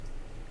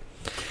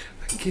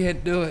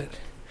can't do it.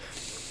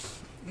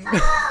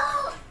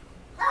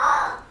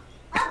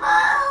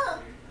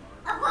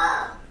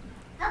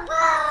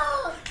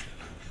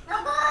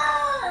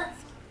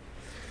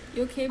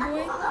 You okay,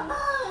 boy?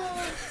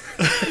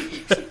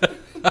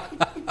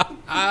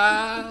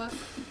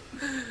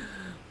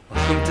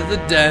 Welcome to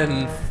the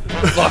den,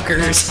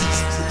 fuckers.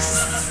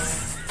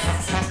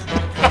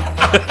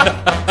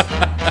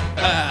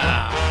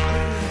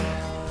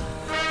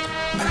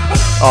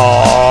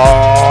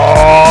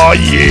 Oh,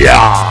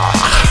 yeah.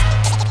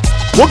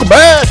 Welcome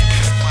back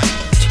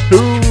to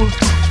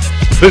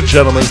the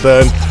Gentleman's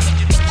Den.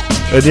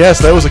 And yes,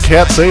 that was a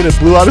cat saying it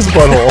blew out his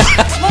butthole.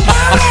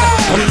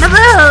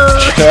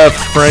 Jeff,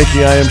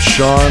 Frankie, I am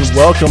Sean.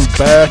 Welcome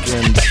back.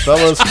 And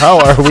fellas, how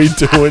are we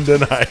doing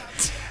tonight?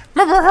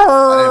 I didn't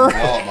blow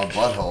out my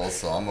butthole,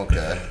 so I'm okay.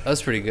 That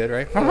was pretty good,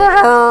 right?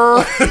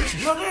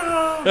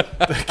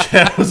 The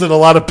cat was in a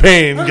lot of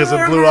pain because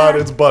it blew out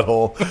its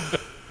butthole.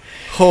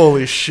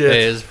 Holy shit.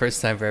 Hey, it was the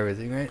first time for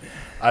everything, right?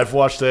 I've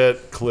watched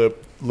that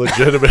clip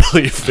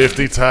legitimately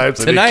 50 times,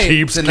 and Tonight.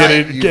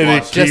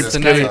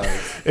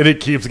 it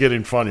keeps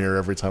getting funnier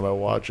every time I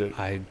watch it.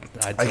 I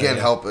can't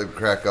help but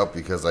crack up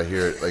because I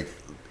hear it like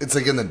it's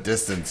like in the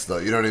distance though.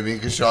 You know what I mean?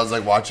 Because Sean's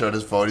like watching on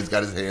his phone. He's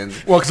got his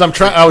hands. Well, because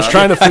I was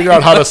trying to figure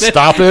out how to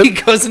stop He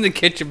it. goes in the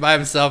kitchen by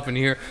himself and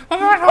hear.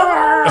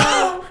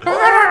 I'm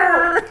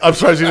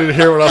surprised you didn't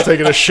hear when I was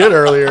taking a shit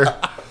earlier.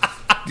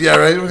 Yeah,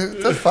 right.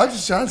 What the fuck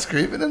is Sean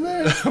screaming in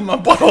there? My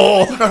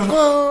butthole.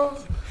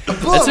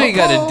 That's what you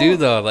got to do,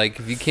 though. Like,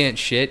 if you can't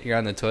shit, you're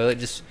on the toilet,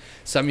 just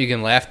something you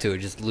can laugh to. It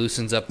just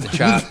loosens up the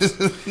chops.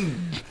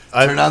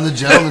 Turn on the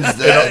Gentleman's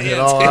Den. In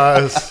all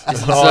honesty,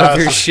 Stop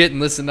your shit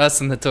and listen to us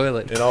in the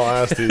toilet. in all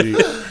honesty,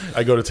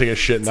 I go to take a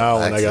shit now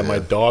and I got my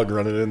dog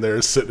running in there,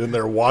 sitting in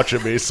there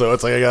watching me. So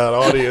it's like I got an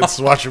audience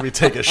watching me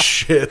take a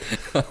shit.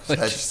 That's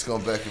just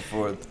going back and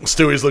forth.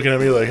 Stewie's looking at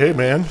me like, "Hey,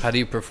 man." How do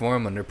you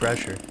perform under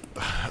pressure?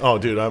 Oh,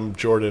 dude, I'm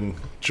Jordan.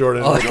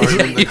 Jordan. Oh,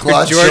 Jordan in the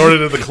clutch.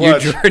 Jordan in the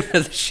clutch. You're Jordan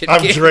of the shit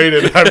I'm game.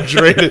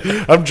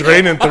 draining. I'm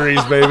draining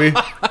threes, baby.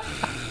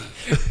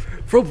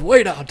 From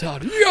way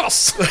downtown.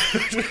 Yes!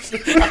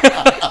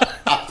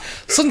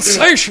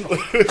 Sensational.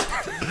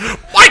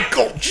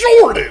 Michael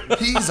Jordan.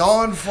 He's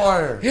on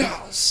fire.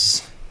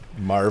 Yes.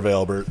 Marv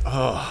Albert.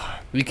 Oh,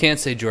 We can't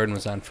say Jordan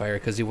was on fire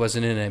because he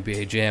wasn't in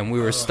NBA Jam. We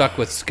were stuck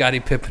with Scottie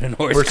Pippen and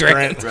Horace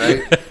Grant.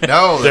 Right?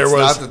 No, there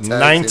that's was not the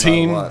tag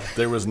team 19. I want.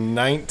 There was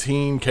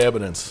 19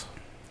 cabinets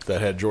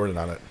that had Jordan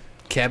on it.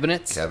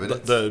 Cabinets?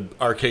 The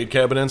arcade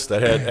cabinets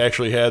that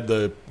actually had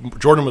the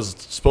Jordan was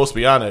supposed to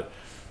be on it,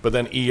 but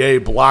then EA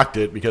blocked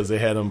it because they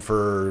had him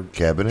for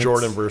Cabinets?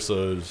 Jordan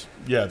versus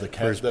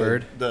First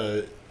Bird?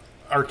 the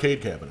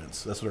arcade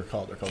cabinets. That's what they're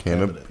called. They're called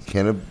cabinets.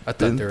 I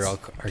thought they were all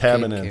arcade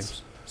Cabinets.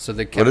 games. So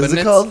the What cabinets? is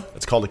it called?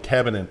 It's called a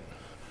cabinet.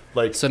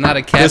 Like So not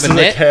a this is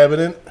cabinet? a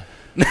cabinet.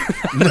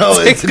 No,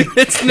 it's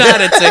It's not.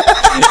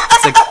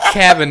 It's a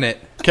cabinet.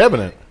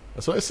 Cabinet.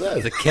 That's what I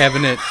said. The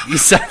cabinet. You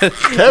said it.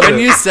 Cabinet. When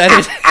you said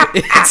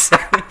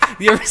it,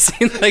 you ever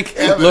seen like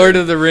Lord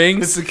of the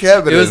Rings? It's a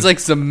cabinet. It was like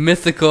some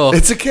mythical.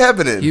 It's a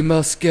cabinet. You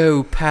must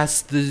go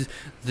past the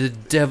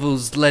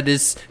devil's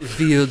lettuce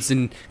fields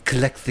and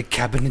collect the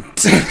cabinet.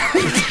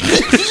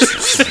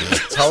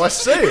 That's how I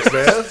say it,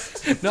 man.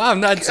 No, I'm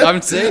not.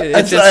 I'm saying it.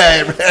 That's It's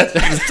why just, I have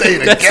to say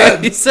it that's what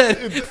again. he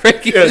said.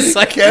 Frankie was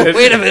like,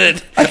 wait a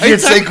minute. I can't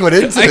say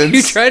coincidence. Are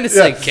you trying to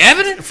say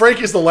cabinet?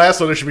 Frankie's the last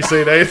one that should be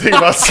saying anything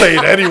about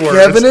saying any words.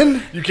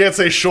 Cabinet? You can't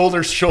say soldier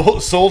next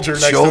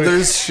Shoulders,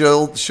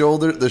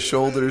 shoulder, the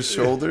shoulders,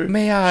 shoulder.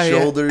 May I,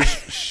 Shoulders,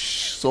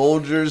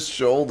 soldiers,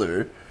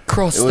 shoulder.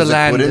 Cross It the was a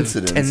land of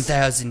coincidence.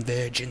 10,000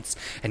 virgins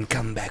and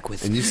come back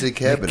with And you say the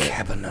cabinet.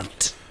 cabinet.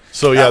 to me.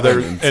 So yeah, there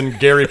Cabinet. and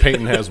Gary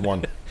Payton has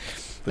one.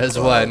 That's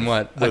what and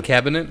what? A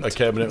cabinet? A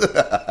cabinet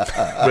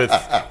with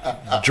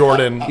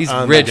Jordan. He's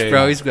on rich, the game.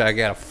 bro. He's got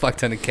a fuck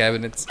ton of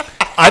cabinets.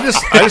 I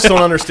just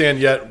don't understand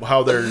yet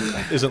how there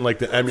isn't like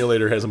the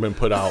emulator hasn't been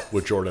put out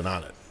with Jordan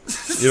on it.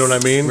 You know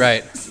what I mean?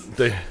 Right.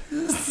 They,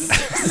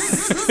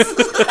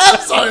 I'm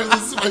sorry,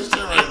 this is my shit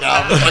right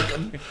now.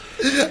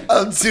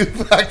 I'm too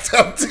fucked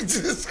up to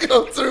just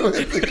go through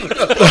it.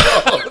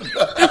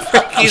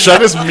 should I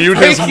just mute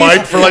his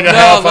mic for like a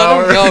half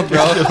hour? Let him go,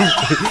 bro.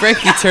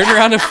 Frankie, turn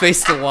around and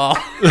face the wall.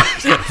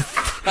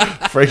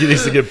 Frankie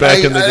needs to get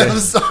back in the game. I'm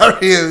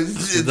sorry.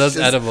 It's Those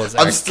just, edibles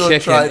I'm are still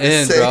kicking trying to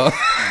in, say. bro.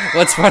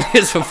 What's funny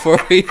is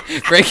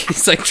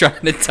Frankie's like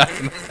trying to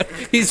time out.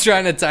 He's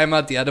trying to time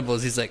out the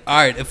edibles. He's like, all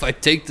right, if I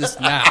take this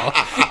now,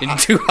 in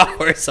 2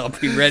 hours, I'll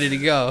be ready to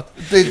go.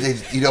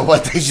 You know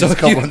what? They just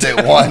come when they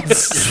want.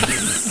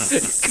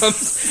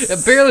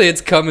 Apparently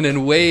it's coming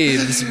in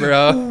waves,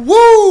 bro.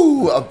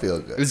 Woo! I'm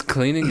feeling good. Is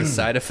cleaning a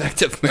side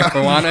effect of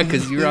marijuana?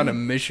 Because you're on a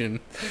mission.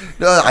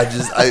 No,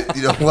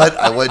 you know what?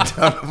 I went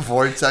down a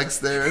vortex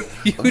there.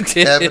 You of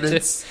did.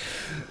 Cabinets.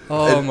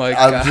 Oh And my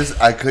god!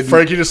 I couldn't.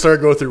 Frankie just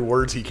started going through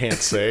words he can't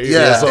say.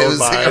 Yeah, His it own was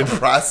like a mind.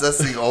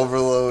 processing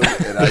overload,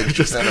 and I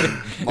just had a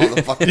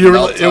motherfucking It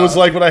meltdown. was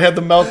like when I had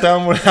the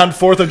meltdown on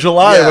 4th of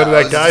July Yeah, when I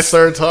that was guy just-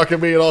 started talking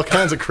to me in all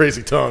kinds of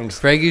crazy tongues.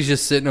 Frankie's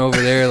just sitting over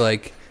there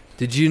like,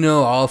 Did you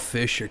know all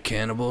fish are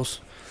cannibals?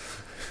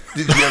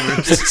 Did you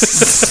ever?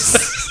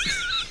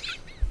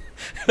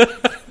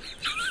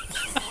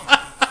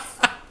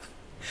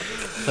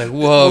 Like,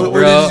 whoa,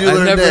 Where bro! did you I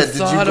learn never that? Did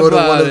thought you go to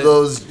about one it. of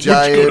those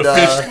giant?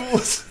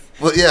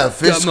 Well, yeah,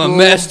 fish Got my school.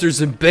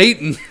 master's in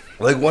baiting.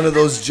 Like one of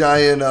those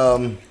giant,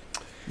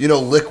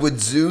 liquid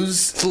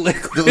zoos.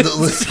 Liquid.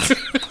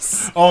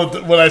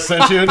 What I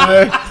sent you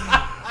today?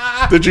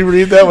 Did you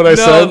read that? What I No,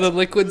 sent? the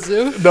liquid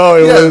zoo. No,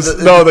 it Yeah, was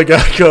the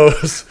guy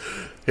goes.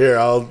 Here,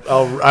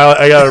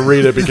 I gotta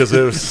read it because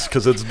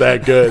it's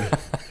that good.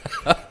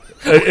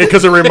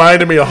 Because it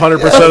reminded me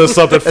 100% of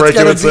something Frankie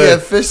It's would gotta be say.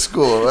 at fish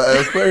school,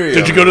 aquarium.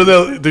 Did you go to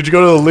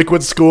the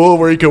liquid school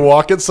where you can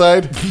walk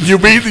inside? You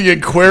mean the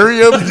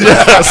aquarium?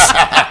 Yes.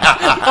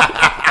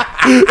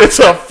 It's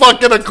a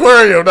fucking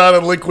aquarium, not a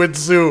liquid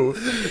zoo.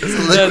 It's a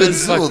liquid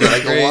is zoo that I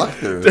fucking can walk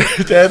through.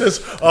 That is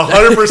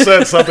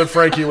 100% something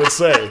Frankie would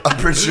say. I'm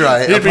pretty sure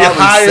I He'd be probably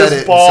high said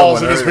as it balls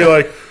and and just be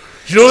someone like,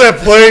 you know that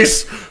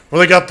place where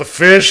they got the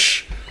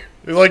fish?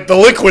 Like the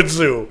liquid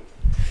zoo.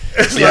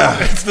 It's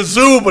it's the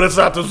zoo, but it's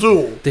not the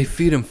zoo. They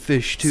feed them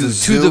fish too.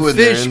 It's a To zoo the and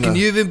they're fish. in Can the-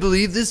 you even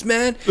believe this,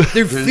 man?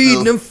 They're There's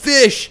feeding no- them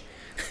fish.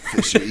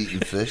 Fish are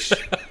eating fish.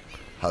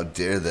 How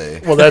dare they?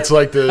 Well, that's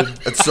like the.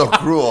 That's so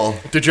cruel.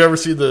 Did you ever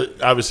see the?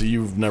 Obviously,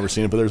 you've never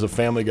seen it, but there's a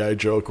Family Guy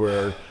joke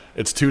where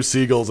it's two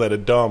seagulls at a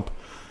dump,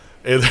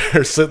 and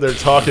they're sitting there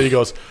talking. He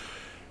goes,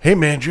 "Hey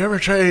man, did you ever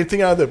try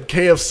anything out of the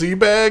KFC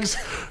bags?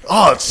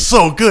 Oh, it's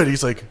so good."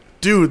 He's like,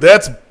 "Dude,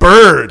 that's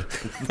bird."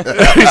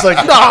 He's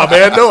like, "Nah,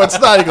 man, no, it's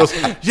not." He goes,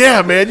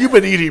 "Yeah, man, you've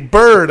been eating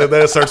bird," and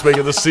then it starts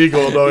making the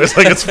seagull noise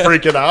like it's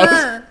freaking out.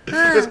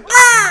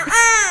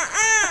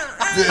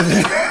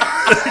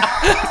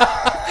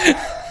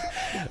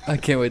 I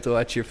can't wait to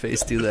watch your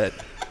face do that.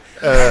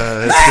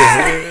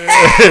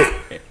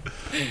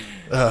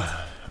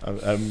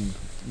 I'm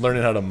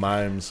learning how to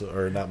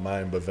not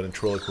mime, but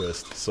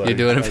ventriloquist. So You're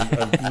doing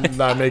it. I'm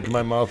not making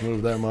my mouth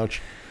move that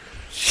much.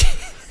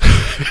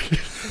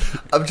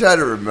 I'm trying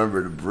to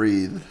remember to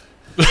breathe.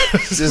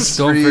 Just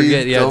Don't breathe.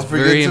 forget, yeah, Don't it's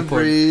forget very to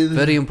important. breathe.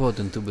 Very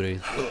important to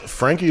breathe.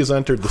 Frankie has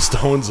entered the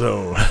stone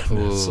zone.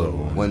 So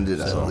When did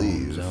I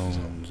leave?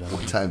 Zone.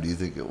 What time do you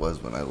think it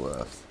was when I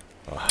left?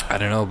 I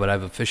don't know, but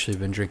I've officially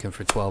been drinking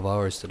for 12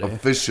 hours today.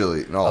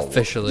 Officially, no.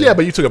 Officially. yeah,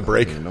 but you took a I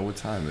break. don't even know what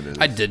time it is.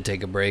 I did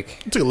take a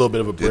break. You took a little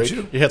bit of a break.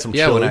 you? had some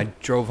Yeah, chili. when I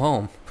drove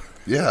home.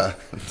 Yeah.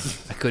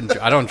 I couldn't.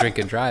 I don't drink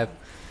and drive.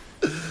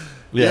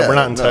 Yeah, we're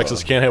not in no.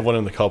 Texas. You can't have one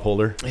in the cup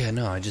holder. Yeah,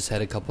 no, I just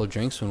had a couple of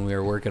drinks when we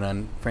were working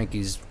on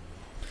Frankie's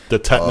The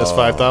Tetanus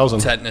 5000.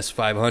 Tetanus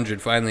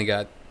 500. Finally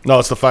got. No,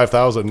 it's the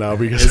 5000 now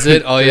because Is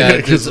it? Oh yeah,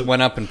 because it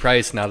went up in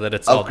price now that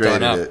it's all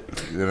done up.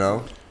 Upgraded it, you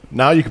know?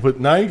 now you can put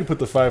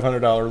the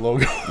 $500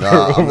 logo.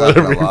 No, I'm not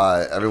gonna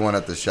lie. Everyone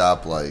at the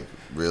shop like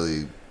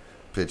really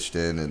pitched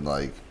in and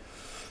like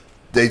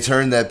they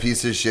turned that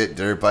piece of shit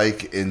dirt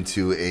bike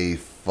into a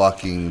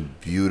fucking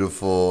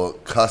beautiful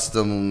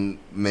custom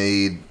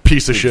made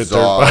Piece of shit dirt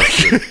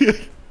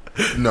bike.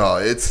 No,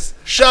 it's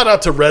Shout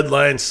out to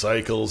Redline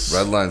Cycles.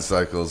 Redline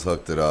Cycles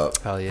hooked it up.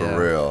 Hell yeah.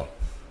 For real.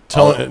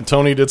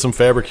 Tony did some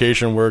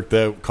fabrication work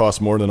that cost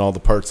more than all the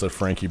parts that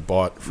Frankie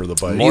bought for the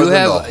bike. More You than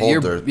have the whole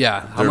your dirt-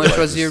 How dirt much bike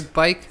was is- your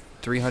bike?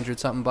 300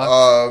 something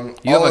bucks.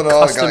 You all have a in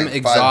all, I got, custom like,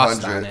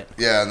 exhaust 500. on it.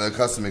 Yeah, and the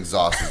custom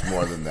exhaust is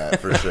more than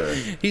that for sure.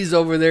 He's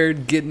over there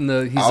getting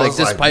the. He's I like, was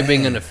this like, pipe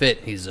ain't man. gonna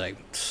fit. He's like,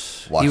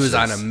 Watch he was this.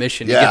 on a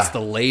mission. Yeah. He gets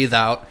the lathe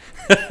out.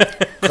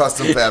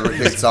 Custom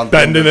fabricate something.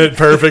 Bending it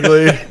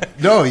perfectly.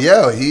 No,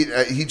 yeah, he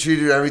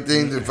treated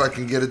everything to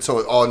fucking get it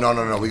so. Oh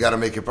no, we got to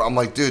make it. I'm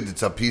like, dude,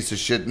 it's a piece of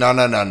shit.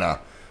 No.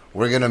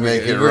 We're gonna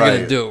make it We're right.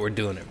 gonna do it. We're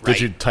doing it right. Did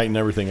you tighten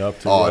everything up?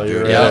 Too Oh, while you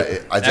dude, were yeah. at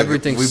it? I took-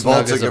 Everything's we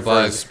snug both as took a it for a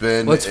bug.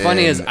 spin, What's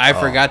funny is and, I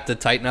forgot to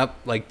tighten up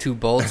like 2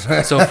 bolts,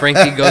 so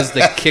Frankie goes to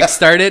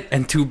kickstart it,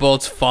 and 2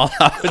 bolts fall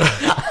out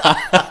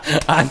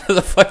onto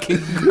the fucking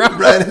ground.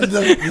 right at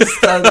the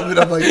start of it,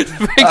 I'm like,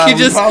 Frankie we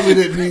just probably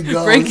didn't need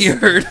those. Frankie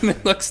heard him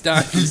and looks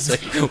down. He's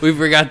like, "We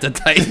forgot to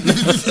tighten."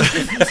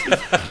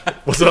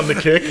 Was it on the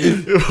kick?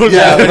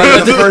 Yeah,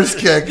 but the first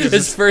kick, is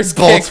His just first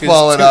bolts kick,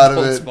 falling is 2 out of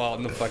bolts it. fall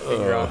in the fucking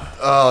ground.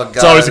 Oh god,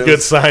 It's always a it good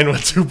was- sign when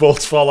 2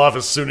 bolts fall off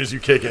as soon as you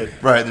kick it.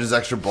 Right, there's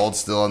extra bolts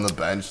still on the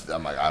bench.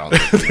 I'm like, I don't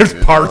think we There's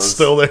needed parts those.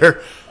 still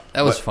there.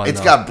 That was But fun. It's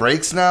though. got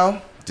brakes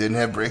now. Didn't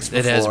have brakes before.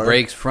 It has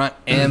brakes, front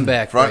and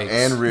back. front brakes.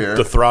 and rear.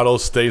 The throttle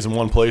stays in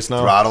one place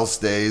now. Throttle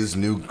stays,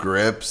 new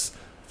grips,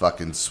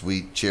 fucking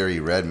sweet cherry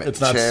red man. It's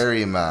not-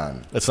 Cherry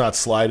man. It's not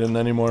sliding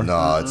anymore.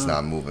 No, it's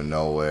not moving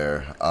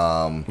nowhere.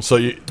 So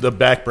the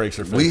back brakes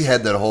are fixed. We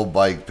had that whole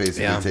bike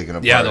basically Yeah. taken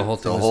apart. Yeah, the whole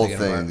thing was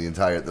taken apart. the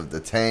entire the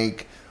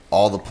tank,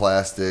 all the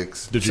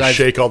plastics. Did you Besides-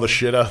 shake all the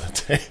shit out of the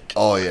tank?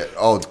 Oh yeah.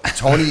 Oh,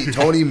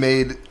 Tony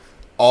made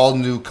all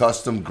new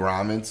custom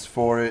grommets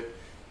for it,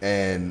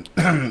 and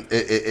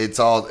it's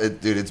all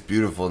dude. It's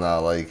beautiful now.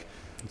 Like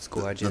It's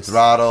gorgeous. the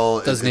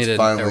throttle does it's need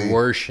finally. a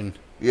washing.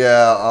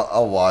 Yeah,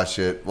 I'll wash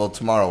it. Well,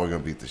 tomorrow we're gonna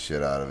beat the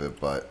shit out of it,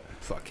 but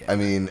Fuck yeah. I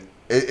mean,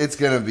 it's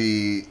gonna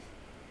be.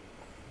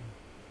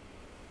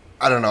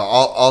 I don't know.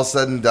 All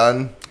said and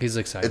done, He's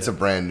excited. it's a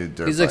brand new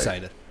dirt He's bike.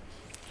 excited.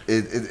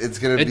 It's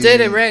gonna be. It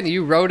did. It ran.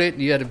 You wrote it.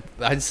 You had.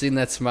 I'd seen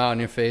that smile on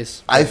your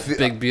face.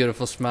 Big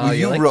beautiful smile. Well,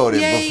 You're you wrote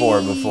like, it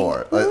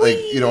before. Like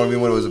you know what I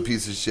mean. When it was a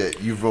piece of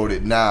shit, you wrote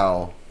it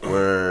now.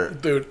 Where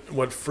Dude,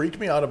 what freaked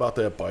me out about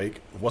that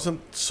bike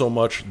wasn't so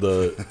much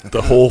the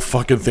whole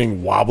fucking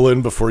thing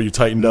wobbling before you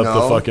tightened up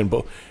the fucking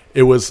bolt.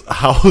 It was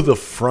how the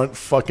front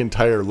fucking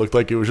tire looked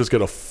like it was just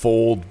gonna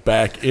fold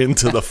back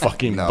into the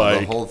fucking bike.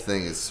 The whole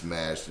thing is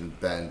smashed and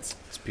bent.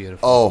 It's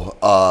beautiful.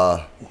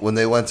 Oh, when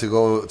they went to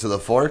go to the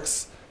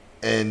forks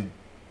and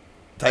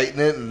tighten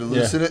it and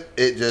loosen it,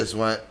 it just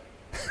went.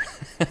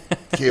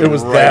 It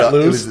was right that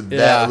loose. It was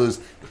that loose.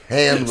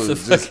 Hand The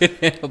loose. fucking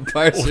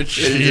handlebars are It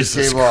just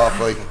came off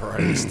like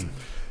Christ.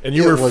 And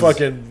you were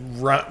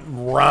fucking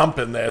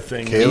romping that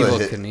thing. Evil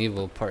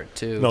Knievel Part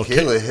 2. No,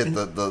 Kayla hit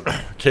the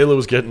Kayla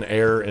was getting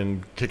air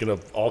and kicking up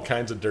all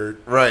kinds of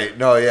dirt. Right.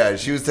 No, yeah.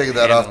 She was taking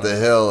that off the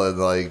hill and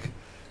like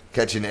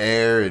catching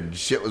air and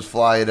shit was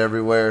flying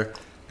everywhere.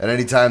 And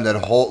anytime that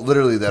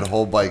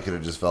whole bike could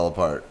have just fell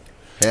apart.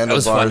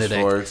 Handlebars,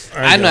 forks.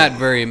 I'm not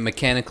very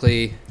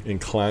mechanically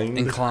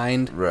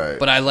inclined. Right.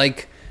 But I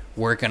like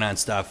working on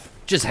stuff.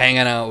 Just hanging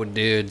out with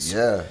dudes.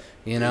 Yeah.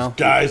 You know?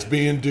 Guys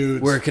being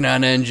dudes. Working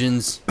on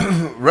engines.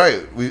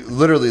 Right. We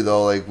literally,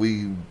 though, like,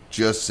 we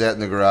just sat in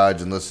the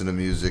garage and listened to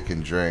music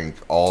and drank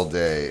all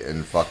day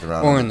and fucked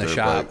around. Or in the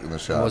shop. It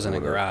wasn't a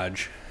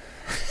garage.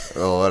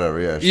 Oh, whatever,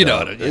 yeah. You know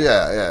what I mean.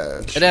 Yeah.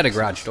 It had a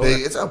garage door.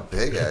 It's a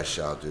big-ass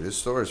shop, dude. This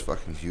store is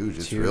fucking huge.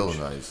 It's huge. real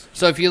nice.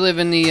 So if you live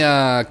in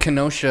the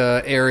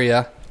Kenosha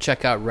area,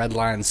 check out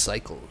Redline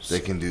Cycles.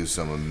 They can do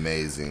some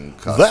amazing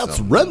custom. That's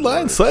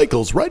Redline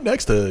Cycles right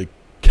next to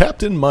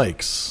Captain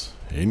Mike's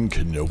in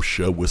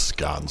Kenosha,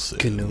 Wisconsin.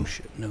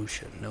 Kenosha.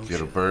 Get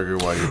a burger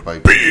while your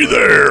bike. Be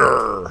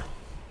there.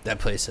 That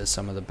place has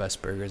some of the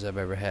best burgers I've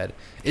ever had.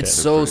 It's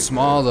so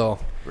small, though.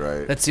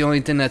 Right. That's the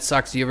only thing that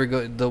sucks. You ever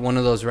go to one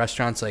of those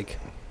restaurants, like,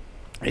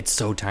 it's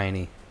so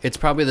tiny. It's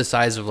probably the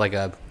size of, like,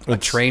 a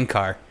train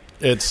car.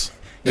 It's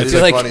funny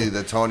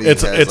that Tony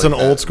it's has, an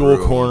like, old school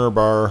room. Corner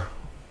bar,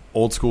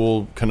 old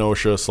school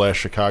Kenosha /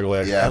 Chicago.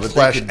 Yeah, but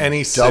slash they could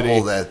any double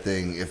city. that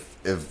thing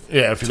if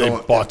they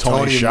bought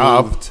Tony's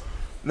shop.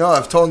 No,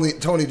 if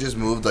Tony just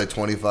moved like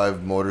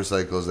 25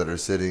 motorcycles that are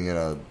sitting in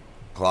a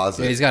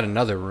closet. Yeah, he's got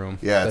another room.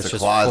 Yeah, it's that's a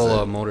just closet. full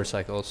of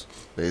motorcycles.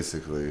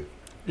 Basically.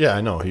 Yeah,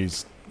 I know. You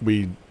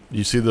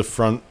see the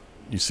front,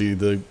 you see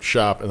the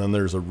shop, and then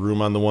there's a room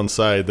on the one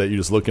side that you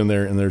just look in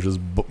there, and there's just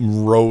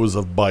rows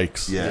of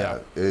bikes. Yeah,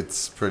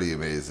 it's pretty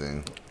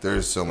amazing.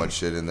 There's so much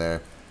shit in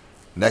there.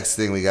 Next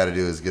thing we got to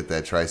do is get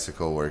that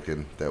tricycle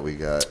working that we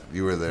got.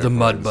 You were there. The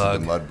mud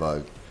bug. The mud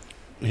bug.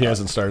 He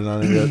hasn't started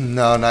on it yet.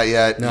 No, not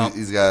yet. No.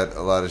 He's got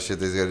a lot of shit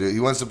that he's got to do. He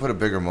wants to put a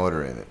bigger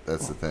motor in it.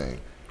 That's the thing.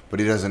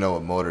 But he doesn't know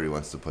what motor he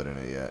wants to put in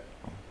it yet.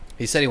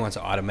 He said he wants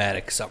an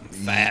automatic, something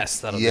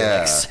fast. That'll be Yeah.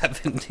 like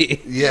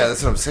 70. Yeah,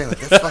 that's what I'm saying. Like,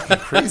 that's fucking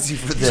crazy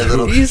for that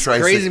little He's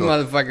tricycle. crazy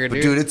motherfucker, But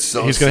dude. dude, it's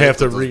so He's gonna sick have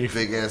to with those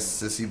big-ass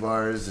sissy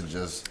bars and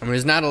just... I mean,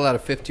 there's not a lot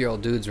of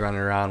 50-year-old dudes running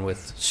around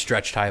with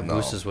stretched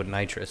Hayabusas with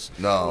nitrous.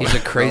 No. He's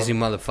a crazy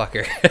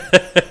motherfucker.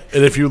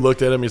 And if you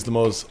looked at him, he's the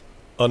most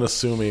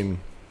unassuming.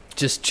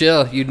 Just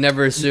chill. You'd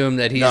never assume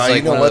that he's Nah, like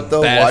you know one what, of the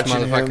though? baddest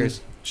Watching motherfuckers.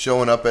 him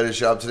showing up at his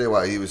shop today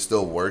while he was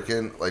still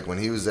working, like when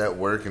he was at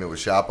work and it was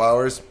shop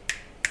hours,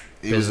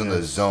 he was in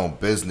the zone.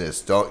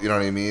 Business. Don't, you know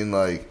what I mean?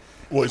 Like,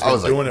 Well, he's I been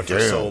was like, doing it for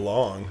damn. so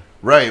long.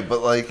 Right,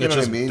 but like, you It's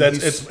know just, what I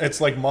mean?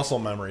 it's like muscle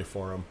memory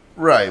for him.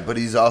 Right, but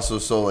he's also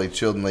so like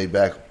chilled and laid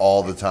back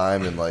all the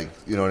time, and like,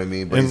 you know what I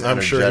mean. But And he's I'm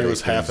sure he energetic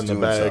was and half he's in the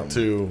doing bag something.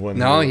 too. When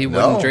No, he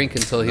wouldn't No. drink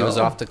until he was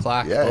No. off the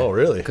clock. Yeah. Oh,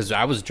 really? Because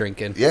I was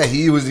drinking. Yeah,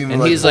 he was even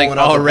And like he's like, pulling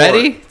out the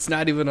already? port. It's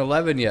not even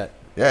 11 yet.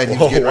 Yeah, and he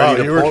Oh, was getting wow, ready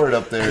to you were- pour it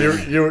up there.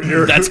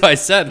 You're, That's what I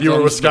said. You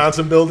were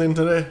Wisconsin building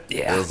today?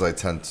 Yeah. It was like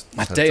 10.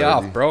 My day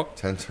off, bro.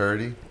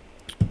 10:30.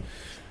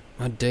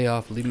 My day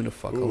off. Leave me the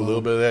fuck Ooh, a alone.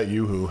 little bit of that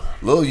yoo-hoo.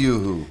 Lil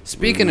Yoo-hoo.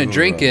 Speaking of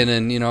drinking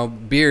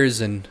and,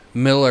 beers and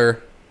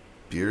Miller,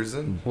 Beers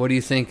in? what do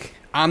you think?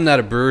 I'm not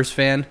a Brewers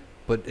fan,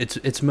 but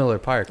it's Miller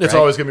Park, It's right?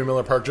 always gonna be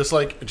Miller Park.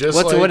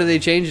 What are they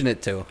changing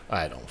it to?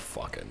 I don't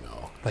fucking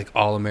know. Like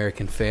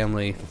All-American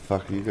Family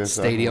Fuck are you guys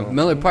talking Stadium. about?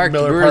 Miller Park,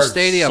 Miller Brewers Park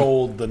Stadium.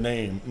 sold the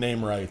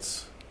name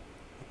rights.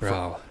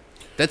 Bro.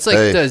 That's like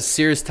Hey, the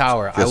Sears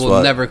Tower. I guess will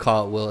what? never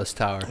call it Willis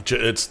Tower.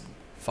 It's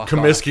Fuck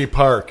Comiskey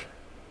Park. off.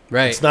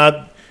 Right. It's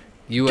not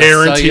US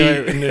guaranteed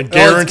Cellular- guaranteed, it's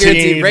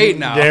guaranteed rate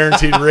now.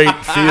 guaranteed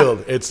rate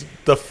field. It's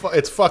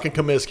it's fucking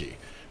Comiskey.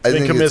 I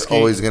think it's Comiskey.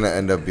 always going to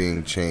end up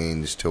being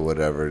changed to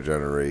whatever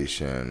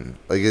generation.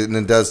 Like, and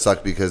it does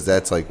suck because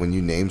that's like when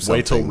you name something.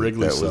 Wait till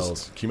Wrigley that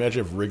sells. Can you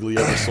imagine if Wrigley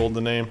ever sold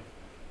the name?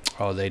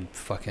 Oh, they'd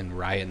fucking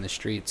riot in the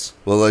streets.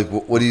 Well, like,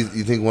 what do you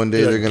think one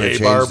day Yeah, they're going to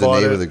Gay Bar change the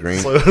bought name it. of the green?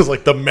 So it was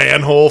like the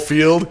manhole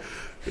field.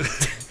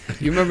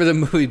 You remember the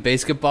movie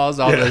Basketballs?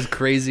 All those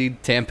crazy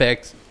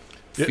Tampax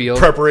field?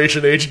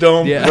 Preparation H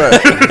Dome. Yeah. Right.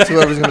 It's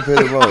whoever's going to pay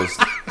the most.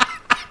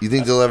 You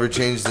think they'll ever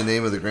change the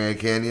name of the Grand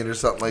Canyon or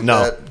something like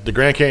No, that? the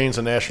Grand Canyon's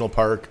a national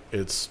park.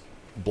 It's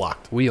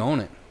blocked. We own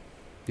it.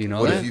 Do you know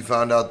What that? if you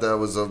found out that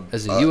was a...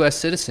 As a U.S.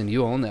 citizen,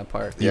 you own that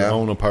park. You Yeah.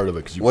 own a part of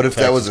it. 'cause What if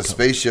that was a taxes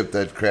come- spaceship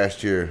that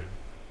crashed here?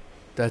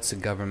 That's the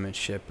government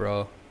shit,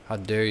 bro. How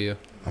dare you?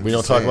 We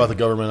don't talk about the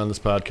government on this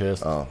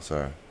podcast. Oh,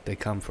 sorry. They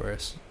come for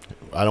us.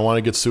 I don't want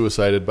to get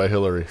suicided by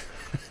Hillary.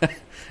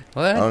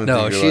 What? don't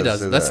No, think you're she allowed to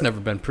doesn't. say That's that. never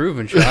been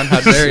proven, Sean. How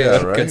dare you?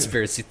 Yeah, right?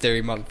 Conspiracy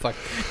theory,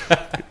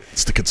 motherfucker.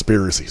 It's the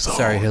conspiracy zone.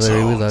 Sorry,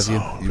 Hillary. We love you.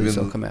 zone. Please You've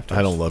don't been- come after us.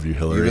 I don't love you,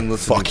 Hillary. You've been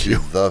listening Fuck to you.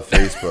 the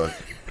Facebook,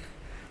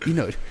 You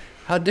know,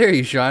 how dare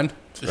you, Sean?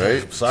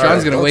 right? Sorry.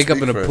 Sean's gonna Don't wake up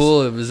speak in for a us.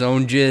 pool of his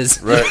own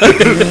jizz.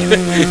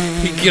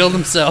 Right. He killed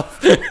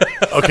himself.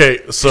 Okay,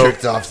 so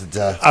Tricked off to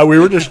death. we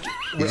were just.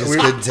 He just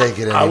couldn't take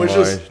it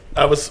anymore.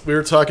 We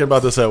were talking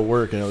about this at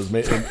work, and it was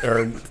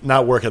or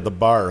not work at the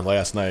bar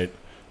last night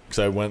because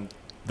I went.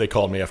 They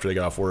called me after they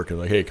got off work and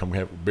like, hey, come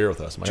have a beer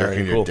with us. I'm like, Jerking "All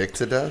right, your cool." dick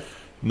to death?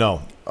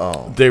 No,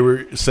 Oh. they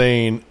were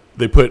saying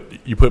you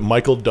put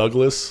Michael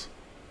Douglas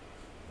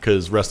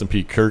because rest in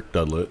peace Kirk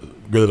Douglas.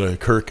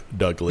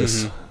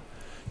 Mm-hmm.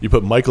 You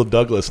put Michael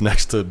Douglas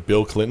next to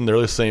Bill Clinton. They're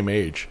the same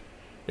age,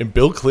 and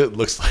Bill Clinton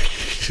looks like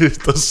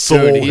the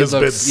soul Dude, he has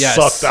looks- been yes.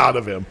 sucked out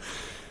of him.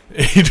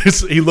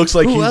 He looks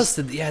like Who he's. else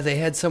did? Yeah, they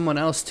had someone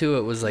else too.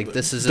 It was like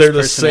this is They're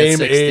this the person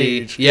same at 60.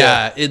 age,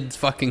 Yeah, it's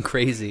fucking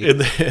crazy.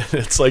 And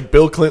it's like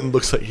Bill Clinton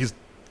looks like he's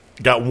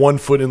got one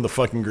foot in the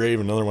fucking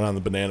grave, and another one on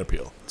the banana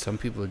peel. Some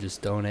people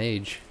just don't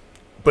age.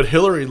 But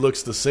Hillary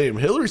looks the same.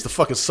 Hillary's the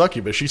fucking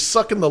succubus. She's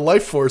sucking the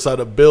life force out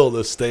of Bill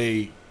to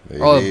stay.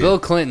 Maybe. Oh, Bill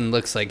Clinton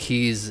looks like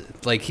he's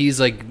like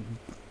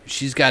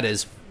she's got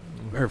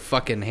her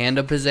fucking hand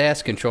up his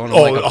ass, controlling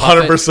him like a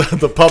puppet. 100%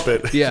 the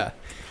puppet. Yeah,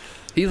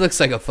 he looks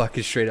like a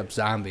fucking straight up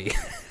zombie.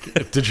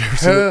 Did you ever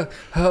see?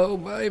 Oh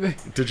baby,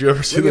 Did you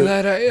ever see Look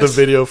at that the ass.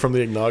 video from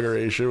the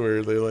inauguration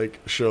where they like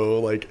show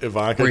like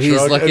Ivanka Where he's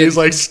Trump and looking- he's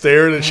like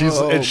staring and she's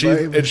Oh,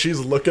 baby. and she's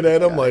looking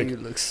at him like, you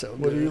look so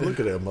what are good. you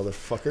looking at,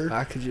 motherfucker?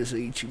 I could just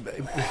eat you,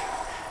 baby.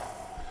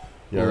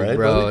 You all right,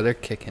 bro? buddy? They're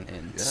kicking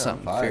in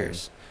something fire.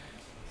 fierce.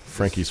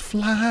 Frankie's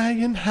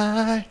flying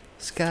high.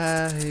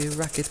 Sky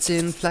rockets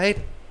in flight.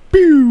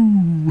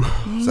 Pew!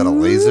 Is that a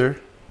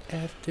laser?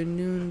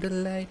 Afternoon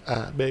delight.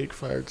 I make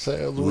fart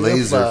sounds. with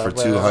Laser my for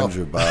mouth.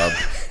 200, Bob.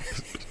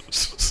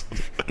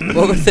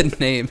 What was the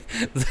name?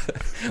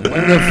 One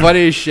of the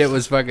funniest shit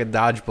was fucking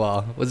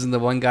dodgeball. Wasn't the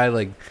one guy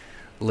like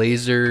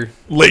laser?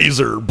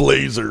 Laser,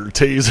 blazer,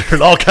 taser,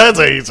 and all kinds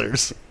of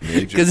lasers.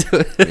 Major,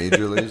 'Cause-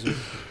 major laser?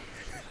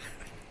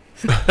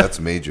 That's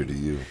major to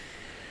you.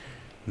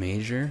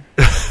 Major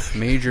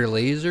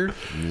laser.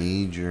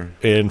 Major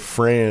And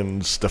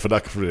Franz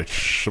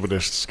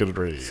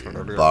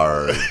Stefanakowicz.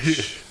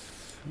 barge.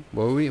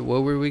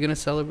 What were we gonna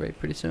celebrate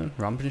pretty soon?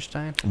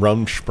 Rumpenstein.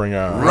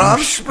 Rumspringer.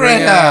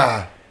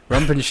 Rumspringer!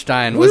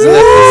 Rumpenstein.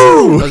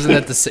 Wasn't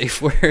that the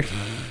safe word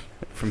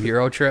from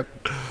Euro Trip?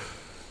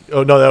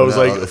 Oh, no, that was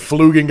No, like that-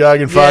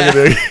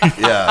 Flugengagenfagen.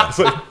 Yeah. It's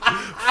like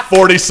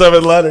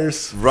 47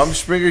 letters.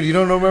 Rumspringer, you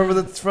don't know where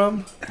that's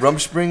from?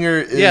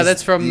 Rumspringer is. Yeah,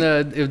 that's from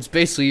it's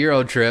basically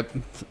Euro Trip.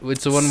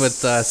 It's the one with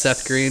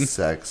Seth Green.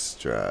 Sex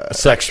drive.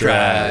 Sex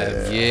drive.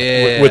 Drive.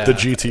 Yeah. With the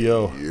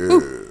GTO.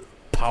 Yeah.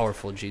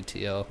 Powerful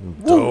GTO.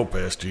 Dope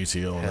ass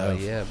GTO. Hell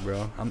yeah,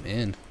 bro. I'm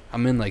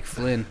in like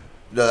Flynn.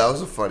 No, that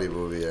was a funny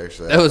movie,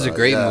 actually. That was a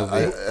great movie.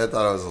 I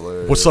thought it was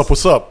hilarious. What's up?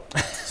 What's up?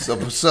 So,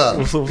 what's up?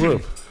 What's up? What's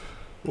up?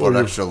 What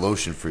extra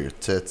lotion for your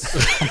tits?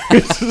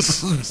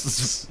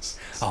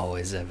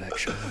 Always have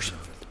extra motion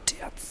for the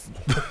tits.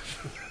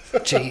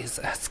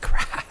 Jesus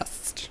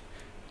Christ.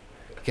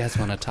 You guys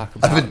want to talk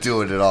I've been about...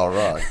 doing it all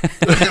wrong.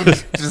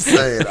 Just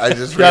saying. I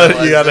just gotta-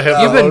 realized you gotta it have-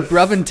 now. You've been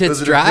rubbing tits Was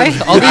it a dry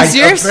good- all these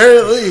years?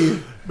 Apparently.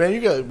 Man,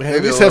 you got at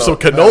Maybe least a have some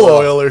little- canola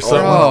oil or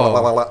something.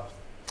 Oh.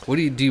 What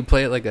do you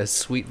play it like a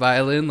sweet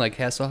violin like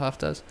Hasselhoff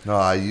does? No,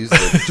 I use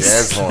the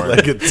jazz horn.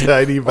 Like a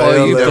tiny you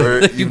violin.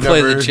 never- Never- You you've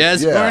play the never-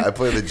 jazz yeah, horn? I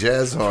play the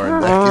jazz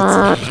horn.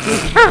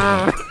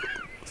 That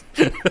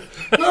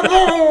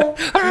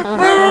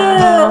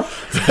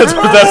That's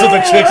what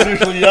the chick's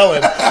usually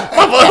yelling.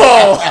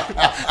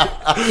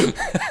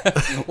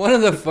 One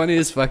of the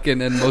funniest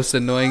fucking and most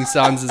annoying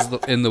songs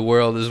in the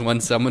world is when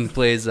someone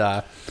plays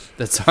that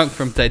song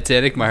from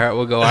Titanic, My Heart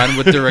Will Go On,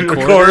 with the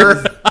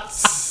recorder.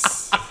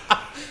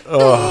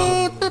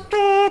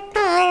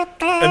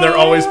 And they're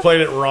always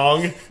playing it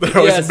wrong. They're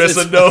always Yes,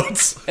 missing it's-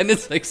 notes. And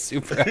it's like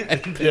super high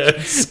pitched. Yeah,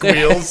 it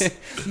squeals.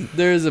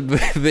 There's a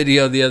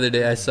video the other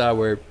day I saw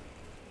where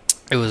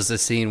it was the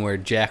scene where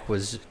Jack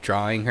was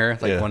drawing her,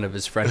 like Yeah. one of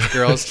his French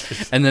girls,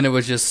 and then it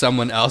was just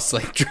someone else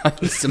like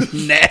drawing some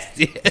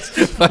nasty ass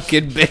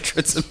fucking bitch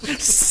with some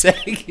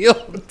saggy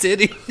old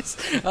titties.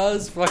 I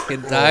was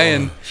fucking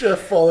dying.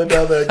 Just falling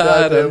down that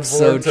God, goddamn I'm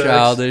so vortex.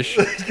 childish.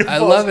 I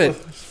love it.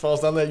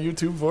 Falls down that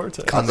YouTube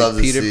vortex. I love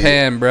to Peter see.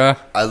 Pan, bro.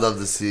 I love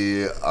to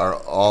see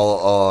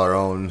all our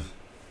own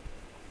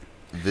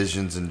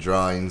visions and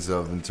drawings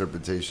of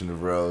interpretation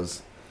of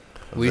Rose.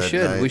 of We that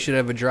should night.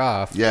 have a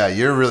draw off. Yeah,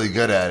 you're really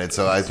good at it,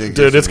 so I think.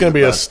 Dude, you it's should going to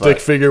be the a best stick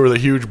bet. figure with a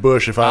huge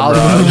bush if I'm I'll-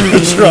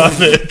 drawing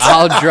it.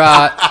 I'll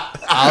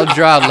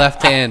draw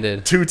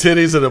left-handed. 2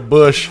 titties and a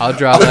bush. I'll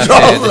draw Draw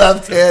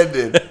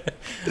left-handed.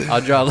 left-handed.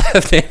 I'll draw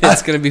left-handed.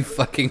 It's gonna be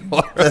fucking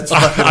horrible. That's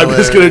fucking I'm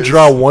just going to hilarious.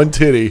 draw one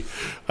titty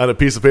on a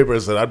piece of paper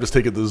and said, "I'm just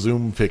taking the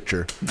Zoom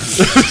picture."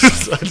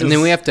 And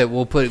then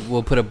we'll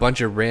put a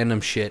bunch of random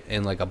shit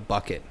in like a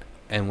bucket,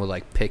 and we'll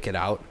like pick it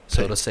out.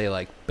 So it'll say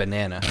like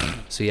banana.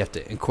 So you have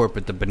to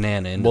incorporate the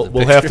banana into the picture.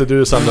 We'll have to do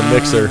this on the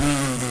mixer.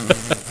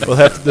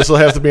 This will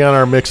have to be on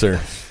our mixer.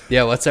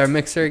 Yeah, what's our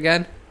mixer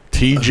again?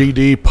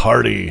 TGD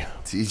Party.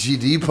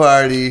 TGD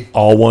Party.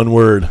 All one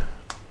word.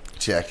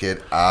 Check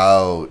it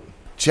out.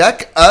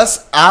 Check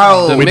us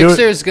out. The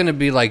mixer is going to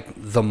be like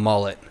the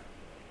mullet.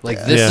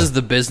 Like, this is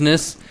the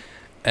business,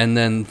 and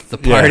then the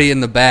party in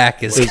the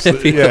back is going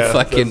to be the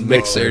fucking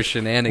mixer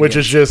shenanigans. Which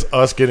is just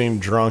us getting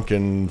drunk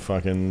and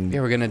fucking...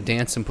 Yeah, we're going to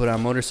dance and put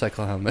on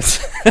motorcycle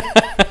helmets.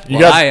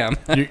 I am.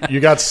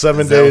 You got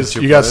 7 days.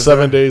 You got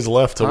 7 days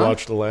left to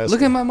watch the last.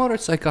 Look at my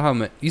motorcycle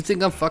helmet. You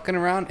think I'm fucking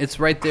around? It's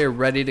right there,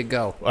 ready to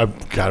go.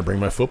 I've got to bring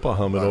my football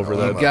helmet over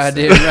that.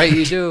 Goddamn right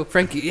you do.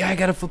 Frankie, I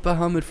got a football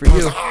helmet for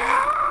you.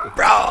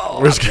 Bro,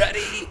 I'm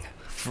ready.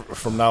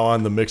 From now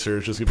on, the mixer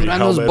is just going to be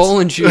helmets. Put on those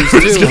bowling shoes,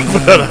 too.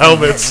 Put on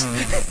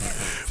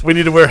helmets. We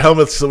need to wear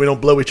helmets so we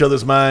don't blow each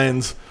other's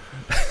minds.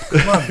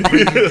 Come on,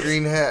 bring your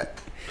green hat.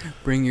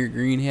 Bring your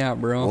green hat,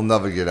 bro. We'll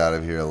never get out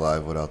of here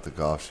alive without the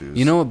golf shoes.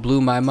 You know what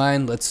blew my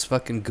mind? Let's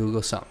fucking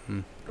Google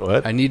something.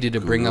 What? I need you to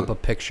bring up a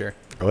picture.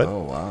 What?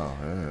 Oh, wow.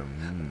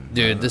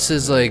 Dude, this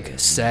is like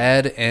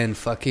sad and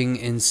fucking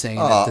insane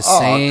at the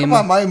same... Come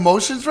on, my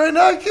emotions right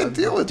now, I can't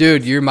deal with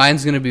Dude, your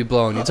mind's going to be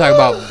blown. You talk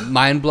about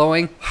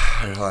mind-blowing?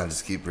 Hold on,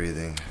 just keep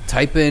breathing.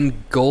 Type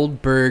in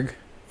Goldberg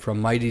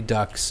from Mighty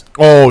Ducks.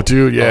 Oh,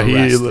 dude, yeah.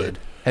 Arrested.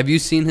 Have you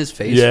seen his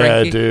face, Yeah,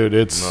 Frankie? dude,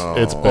 it's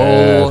bad.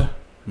 Oh,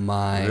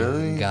 my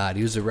Really? God.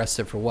 He was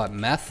arrested for what,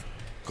 meth?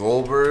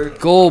 Goldberg,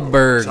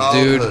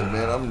 dude.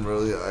 Man, I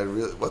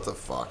really, what the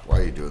fuck? Why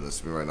are you doing this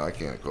to me right now? I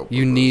can't go.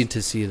 You need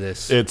to see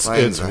this. It's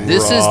This rough,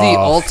 is the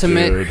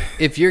ultimate. dude.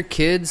 If your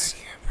kids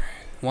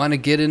want to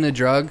get into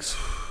drugs,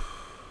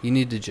 you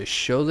need to just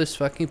show this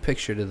fucking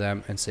picture to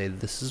them and say,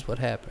 this is what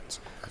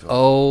happens. I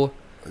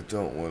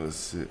don't want to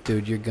see it.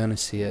 Dude, you're going to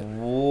see it.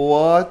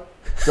 What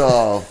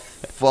the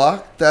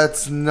fuck?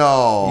 That's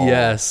no.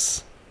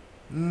 Yes.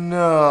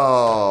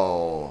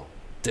 No.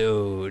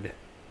 Dude.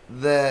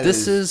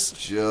 This is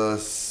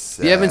just sad.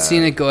 If you haven't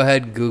seen it, go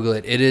ahead, Google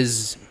it. It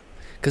is,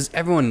 because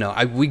everyone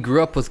knows. We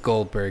grew up with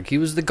Goldberg. He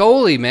was the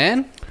goalie,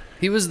 man.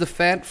 He was the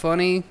fat,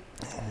 funny.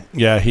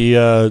 Yeah, he...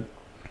 Well,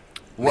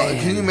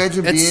 can you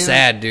imagine That's being...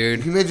 sad, dude.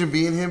 Can you imagine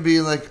being him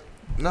being like,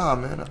 nah,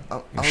 man.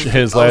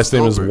 His last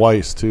name is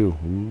Weiss, too.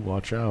 Ooh,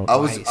 watch out. I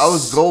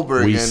was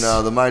Goldberg Weiss.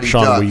 in the Mighty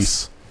Sean Ducks.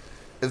 Weiss.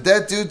 If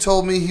that dude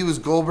told me he was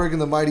Goldberg in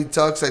the Mighty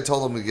Ducks, I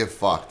told him to get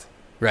fucked.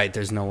 Right,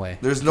 there's no way.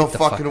 There's no Get the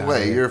fuck fucking outta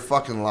way. here. You're a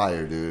fucking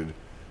liar, dude.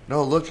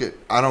 No, look at...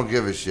 I don't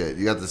give a shit.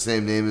 You got the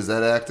same name as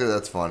that actor?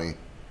 That's funny.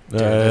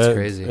 Dude, that's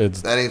crazy.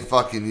 That ain't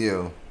fucking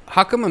you.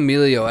 How come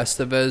Emilio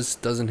Estevez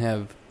doesn't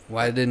have...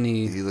 Why didn't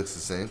he... He looks the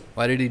same.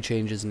 Why did he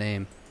change his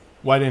name?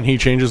 Why didn't he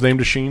change his name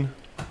to Sheen?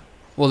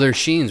 Well, they're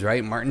Sheens,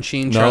 right? Martin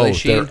Sheen, Charlie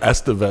Sheen. No, they're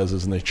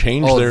Estevez's, and they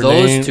changed their name.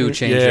 Oh, those two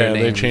changed their names.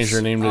 Yeah, they changed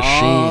their name to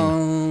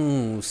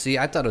Sheen. Oh, see,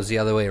 I thought it was the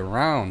other way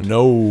around.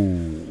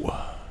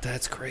 No.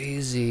 That's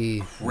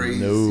crazy.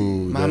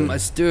 No.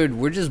 Dude,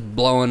 we're just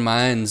blowing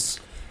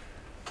minds.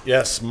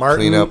 Yes,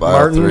 Martin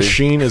Clean up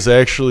Sheen is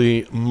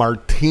actually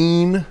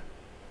Martin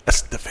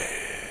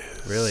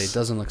Estevez. Really, it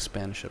doesn't look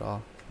Spanish at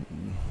all.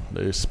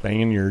 They're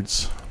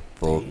Spaniards.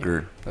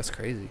 Volker. That's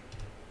crazy.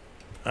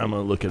 I'm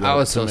gonna look it up. I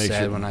was so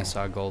sad when I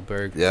saw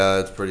Goldberg. Yeah,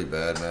 it's pretty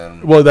bad,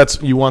 man. Well,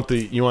 that's you want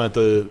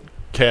the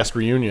cast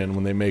reunion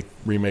when they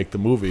remake the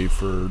movie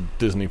for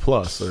Disney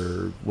Plus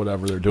or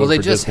whatever they're doing. Well, they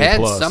for just Disney had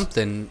Plus.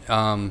 something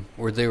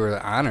where they were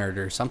honored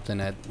or something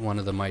at one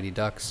of the Mighty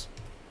Ducks.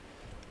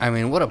 I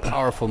mean, what a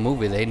powerful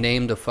movie. They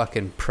named a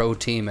fucking pro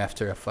team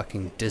after a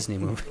fucking Disney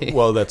movie.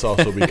 Well, that's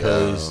also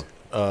because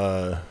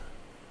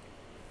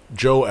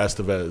Joe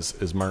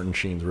Estevez is Martin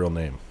Sheen's real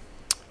name.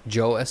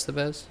 Joe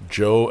Estevez?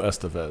 Joe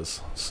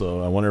Estevez.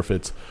 So I wonder if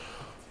it's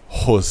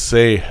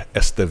Jose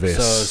Estevez.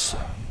 So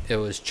it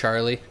was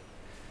Charlie.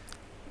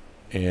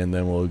 And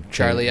then we'll...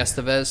 Charlie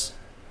Estevez?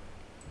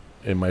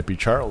 It might be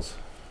Charles.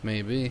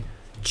 Maybe.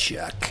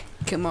 Chuck.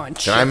 Come on,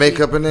 Chucky. Can I make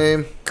up a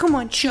name? Come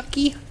on,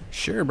 Chucky.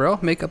 Sure, bro.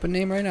 Make up a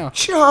name right now.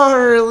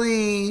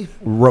 Charlie.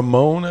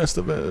 Ramon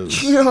Estevez.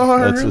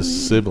 Charlie. That's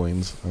his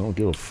siblings. I don't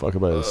give a fuck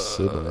about his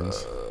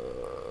siblings.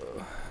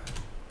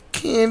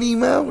 Candy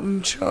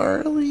Mountain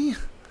Charlie.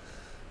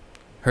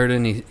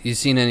 You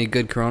seen any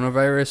good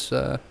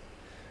coronavirus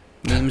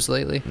memes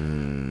lately?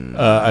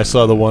 I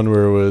saw the one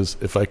where it was,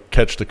 if I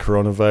catch the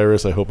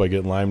coronavirus, I hope I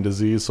get Lyme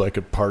disease so I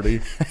could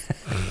party.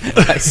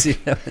 I see.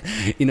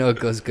 You know,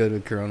 it goes good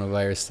with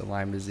coronavirus to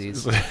Lyme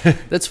disease.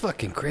 That's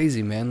fucking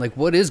crazy, man. Like,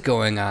 what is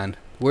going on?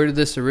 Where did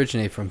this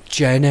originate from?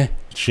 China?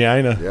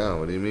 Yeah,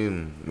 what do you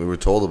mean? We were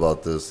told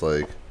about this,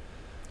 like,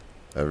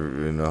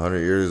 100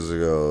 years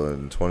ago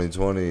in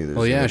 2020.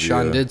 Well, yeah,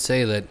 Sean did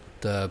say that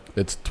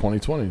it's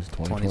 2020.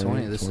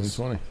 2020. This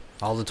 2020. is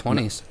all the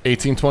 20s.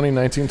 1820,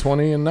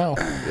 1920, and now.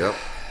 Yep.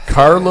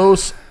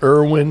 Carlos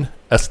Irwin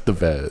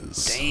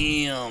Estevez.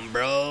 Damn,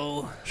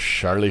 bro.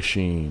 Charlie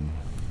Sheen.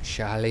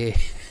 Charlie.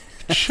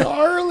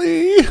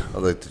 Charlie. I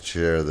like the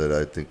chair that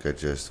I think I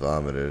just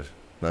vomited.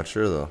 Not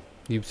sure though.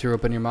 You threw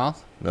up in your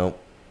mouth? Nope.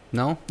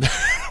 No?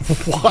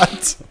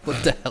 What?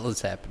 What the hell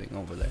is happening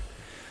over there?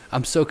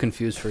 I'm so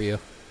confused for you.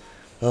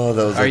 Oh,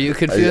 that was. Are you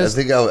confused?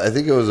 I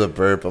think it was a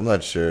burp. I'm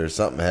not sure.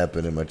 Something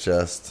happened in my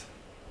chest.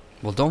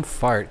 Well, don't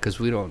fart because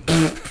we don't.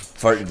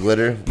 Fart and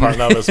glitter.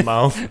 Parting out his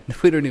mouth.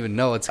 We don't even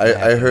know what's going to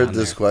happen. I heard on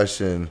this there.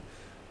 question,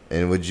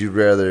 and would you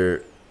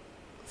rather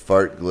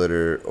fart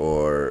glitter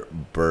or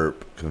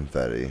burp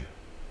confetti?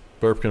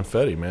 Burp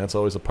confetti, man. It's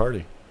always a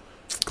party.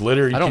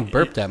 Glitter. I don't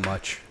burp that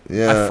much.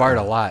 Yeah. I fart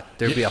a lot.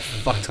 There'd be a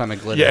fuck ton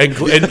of glitter. Yeah, and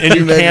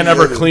you can't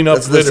ever clean up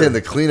That's what I'm glitter. saying.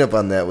 The cleanup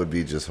on that would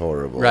be just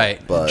horrible.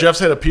 Right. But Jeff's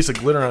had a piece of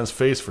glitter on his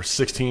face for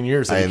 16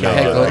 years. I I know.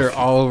 had Yeah. glitter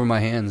all over my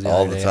hands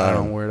all other the day. time. I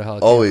don't know where the hell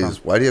it came Always.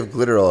 from. Why do you have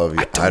glitter all over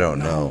you? I don't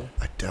know.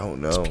 I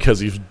don't know. Because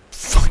he's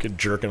fucking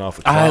jerking off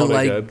a I child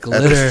like again. At the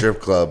glitter.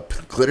 strip club,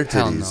 glitter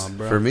Hell titties no,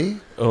 bro. for me.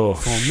 Oh,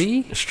 For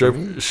me?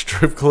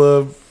 strip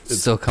club. It's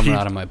still coming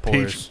out of my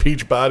pores.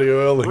 Peach body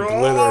oil and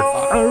glitter.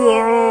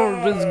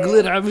 Oh, there's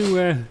glitter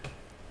everywhere.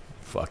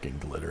 Fucking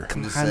glitter.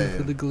 I'm just Time for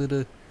saying. the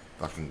glitter.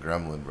 Fucking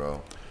gremlin,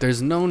 bro.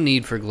 There's no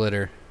need for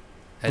glitter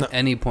at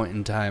any point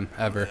in time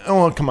ever. Oh,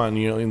 well, come on.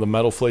 You know, in the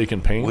metal flake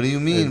and paint. What do you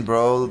mean,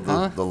 bro?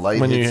 The light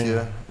When hits you,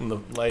 you. when the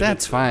light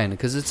That's hits fine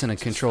because it's in a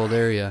controlled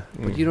area.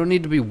 But you don't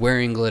need to be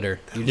wearing glitter.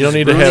 You're You don't just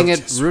need to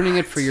have- ruining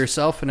it for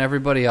yourself and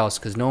everybody else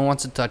because no one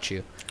wants to touch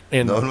you.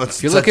 And No one wants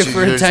If to you're touch looking you.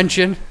 for There's-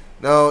 attention,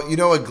 No, you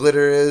know what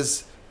glitter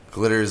is?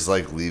 Glitter is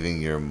like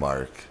leaving your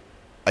mark.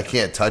 I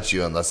can't touch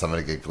you unless I'm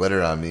going to get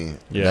glitter on me.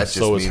 Yeah, that just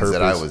so is means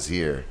that I herpes. was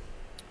here.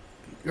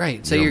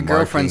 right? Say You're your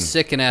girlfriend's marking-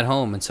 sick and at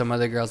home, and some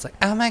other girl's like,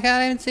 "Oh my god,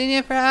 I haven't seen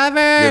you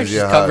forever." Gives She's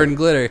you a covered hug. in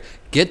glitter.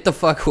 Get the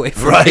fuck away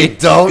from Right, me,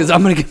 don't because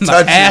I'm gonna get my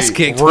touch ass me.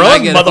 kicked. when I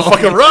run, get home.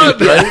 motherfucker, run.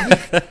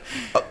 Right?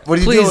 What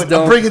are you Please doing?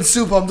 don't. I'm bringing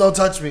soup. Don't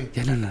touch me.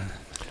 Yeah, no.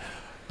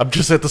 I'm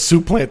just at the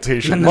soup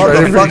plantation. No, no,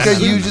 no, no. Motherfucker,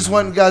 you just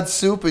went and got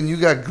soup and you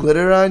got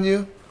glitter on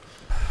you?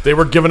 They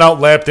were giving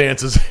out lap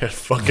dances at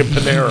fucking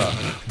Panera.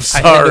 I'm I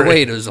sorry. had to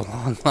wait. It was a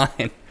long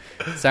line.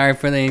 Sorry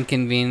for the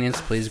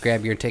inconvenience. Please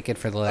grab your ticket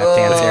for the lap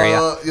dance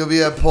area. You'll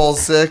be at pole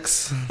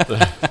 6.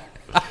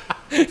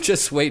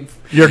 Just wait.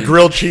 Your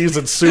grilled cheese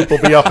and soup will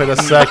be up in a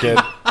second. Be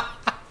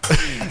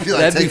like,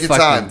 That'd take be your fucking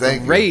time.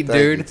 Thank great, you. Thank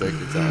you. dude. Take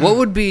your time. What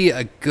would be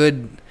a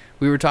good?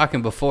 We were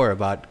talking before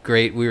about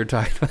great. We were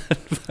talking about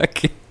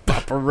fucking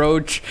Papa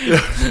Roach,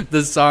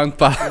 the song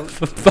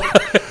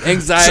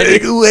Anxiety.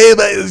 Take away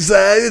my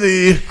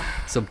anxiety.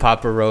 So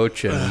Papa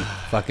Roach and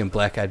fucking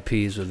Black Eyed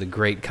Peas were the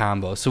great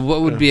combo. So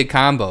what would be a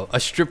combo? A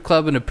strip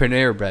club and a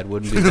Panera Bread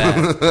wouldn't be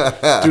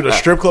bad. Dude, a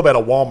strip club at a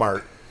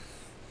Walmart.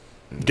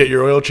 Get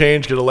your oil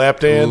change, get a lap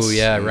dance. Ooh,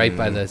 yeah, right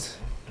by this.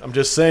 I'm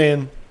just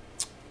saying.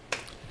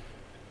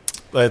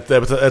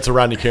 That's a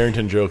Rodney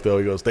Carrington joke, though.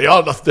 He goes, they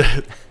got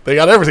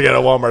everything at a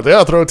Walmart. They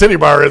ought to throw a titty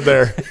bar in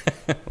there.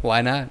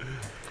 Why not?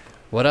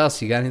 What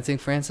else? You got anything,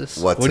 Francis?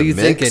 What, are to you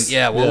mix? thinking?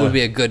 Yeah, what Yeah. would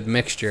be a good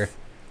mixture?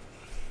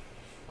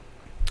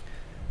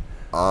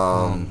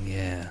 Um,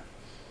 Yeah.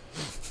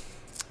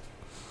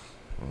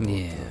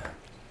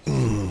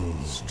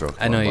 stroke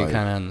I know my you're mic.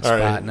 kind of on the All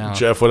spot right, now.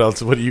 Jeff, what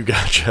else? What do you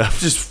got, Jeff?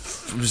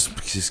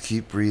 Just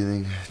keep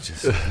breathing.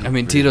 Just I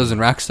mean, Tito's and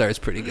Rockstar is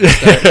pretty good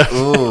start.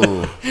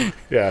 ooh.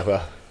 Yeah,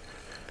 well,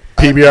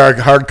 PBR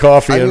hard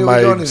coffee I in mean, we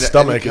my don't need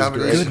stomach any is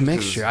combination. great. Good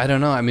mixture. I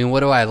don't know. I mean, what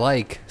do I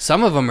like?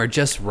 Some of them are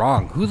just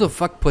wrong. Who the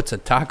fuck puts a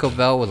Taco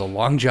Bell with a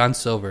Long John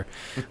Silver?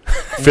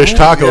 Fish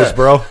tacos, Yeah.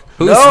 bro.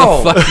 Who's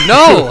No. the fuck?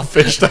 No.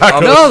 Fish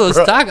tacos. No, those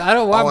bro. tacos. I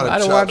don't I want. want I to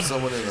don't chop want.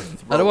 someone in the throat.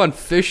 I don't want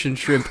fish and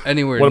shrimp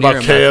anywhere What near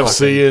about my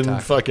KFC fucking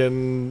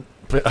and taco.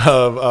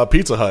 fucking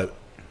Pizza Hut?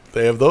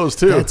 They have those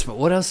too. That's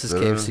what else is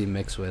KFC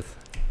mixed with?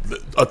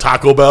 A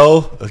Taco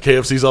Bell, a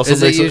KFC's also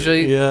Is it mixed with-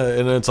 usually- yeah,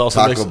 and it's also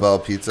Taco mixed. Bell,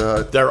 Pizza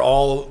Hut. They're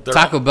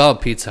Taco Bell,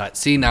 Pizza Hut.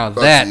 See now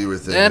That's that what you were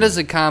thinking. that is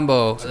a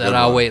combo that good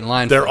I'll one. wait in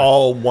line They're for.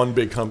 all one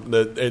big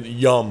company.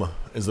 Yum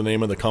is the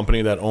name of the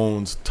company that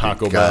owns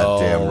Taco Bell.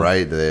 Goddamn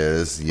right it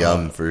is.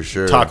 Yum for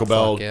sure. Taco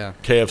Bell, yeah.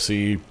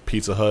 KFC,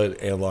 Pizza Hut,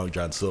 and Long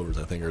John Silver's,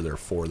 I think, are there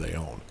 4 they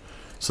own.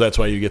 So that's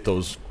why you get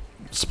those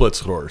split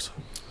scores.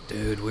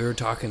 Dude, we were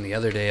talking the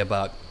other day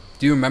about.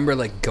 Do you remember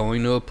like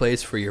going to a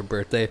place for your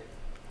birthday?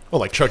 Oh,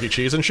 like Chuck E.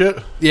 Cheese and shit?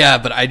 Yeah,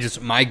 but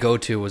my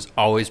go-to was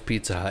always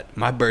Pizza Hut.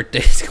 My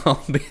birthday's gonna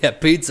be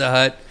at Pizza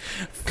Hut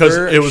Because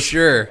for it was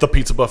sure. the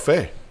pizza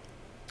buffet.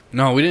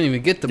 No, we didn't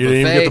even get the You buffet.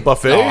 didn't even get the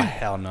buffet? Oh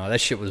hell no, that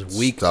shit was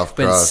weak. Stuffed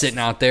Been crust. sitting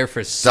out there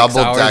for 6 Double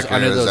hours decker,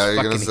 under is those that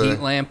what you're fucking gonna heat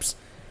say? lamps.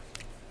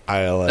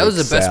 I like That was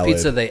the best salad.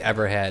 pizza they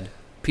ever had.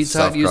 Pizza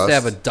Stuffed Hut used to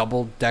crust? have a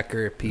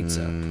double-decker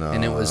pizza,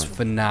 and it was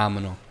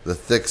phenomenal. The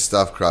thick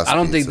stuffed crust. I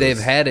don't think pizzas. they've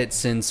had it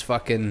since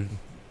fucking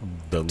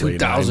The late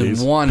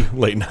 2001. 90s.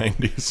 Late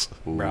 90s.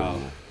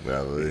 bro.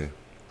 Probably.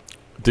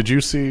 Did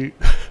you see?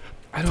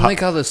 I don't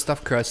like how the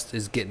stuffed crust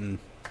is getting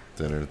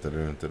Thinner.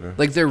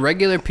 like their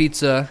regular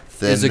pizza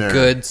is a Thinner.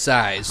 good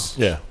size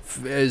Yeah.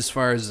 as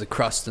far as the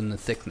crust and the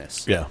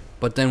thickness. Yeah.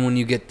 But then when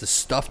you get the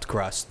stuffed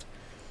crust,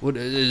 What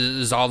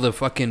is all the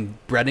fucking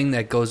breading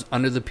that goes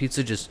under the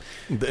pizza just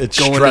It's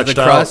going to stretched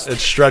the out. crust?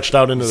 It's stretched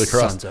out into the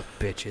crust. Sons of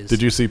bitches.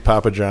 Did you see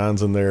Papa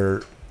John's and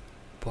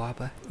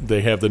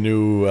they have the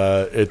new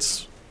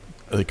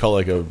they call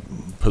it like a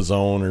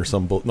pizzone or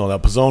some no,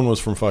 that pizzone was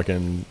from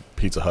fucking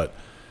Pizza Hut.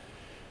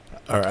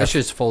 That's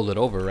just folded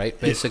over, right?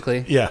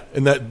 Basically. Yeah,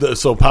 and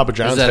so Papa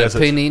John's is that has a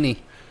panini?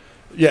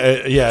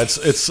 Yeah, it's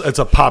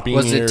a poppini.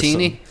 Was it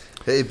teeny?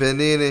 Hey,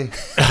 panini.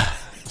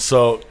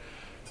 So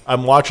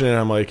I'm watching it and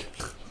I'm like,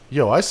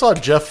 yo, I saw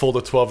Jeff fold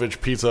a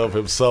 12-inch pizza of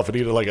himself and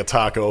eat it like a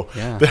taco.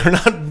 Yeah. They're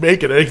not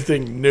making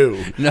anything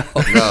new. No.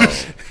 No,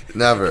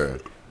 never.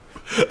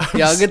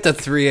 Yeah, I'll get the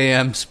 3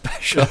 a.m.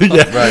 special.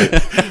 Yeah. Right.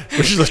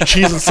 Which is a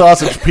cheese and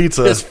sausage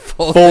pizza Just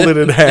folded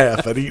in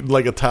half and eaten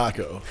like a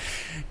taco.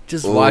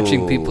 Just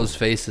watching people's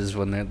faces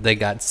when they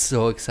got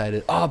so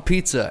excited. Oh,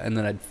 pizza. And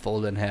then I'd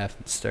fold it in half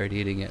and start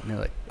eating it. And they're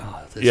like,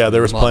 oh, this Yeah,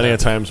 there was plenty of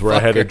times where I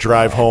had to motherfucker.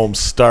 drive home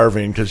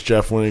starving because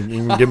Jeff wouldn't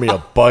even give me a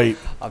bite.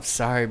 I'm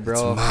sorry,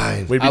 bro.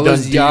 Mine. We'd be I done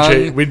was young,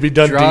 DJ. We'd be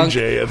done drunk,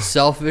 DJing.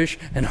 selfish,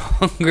 and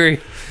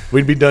hungry.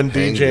 We'd be done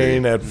Hangry.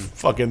 DJing at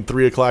fucking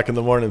 3 o'clock in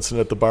the morning,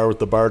 sitting at the bar with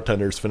the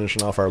bartenders,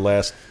 finishing off our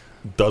last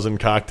dozen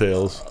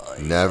cocktails.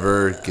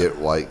 Never get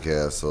White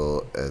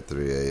Castle at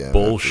 3 a.m.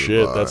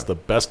 Bullshit. That's the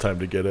best time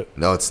to get it.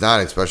 No, it's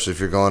not, especially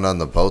if you're going on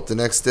the boat the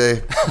next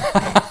day.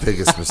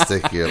 Biggest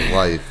mistake of your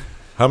life.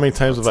 How many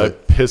times have I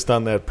That's pissed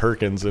on that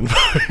Perkins and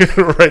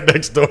right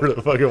next door to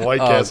the fucking White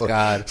Castle?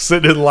 God.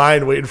 Sitting in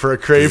line waiting for a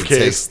crave It takes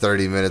case.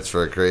 30 minutes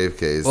for a crave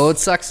case. Well, what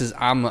sucks is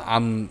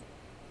I'm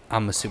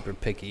a super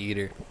picky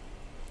eater.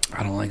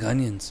 I don't like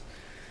onions.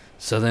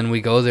 So then we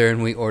go there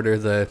and we order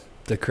the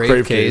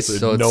crave case.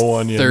 So it's no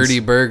onions. 30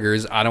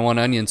 burgers. I don't want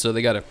onions, so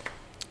they got to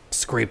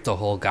scrape the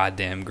whole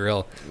goddamn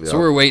grill. Yep. So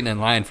we're waiting in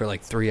line for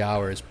like 3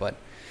 hours, but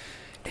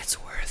it's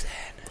worth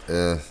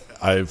it.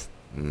 I've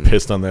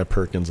pissed on that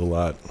Perkins a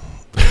lot.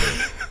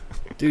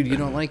 Dude, you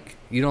don't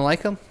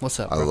like them? What's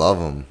up, I bro? love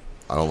them.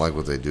 I don't like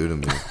what they do to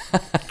me.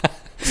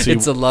 See,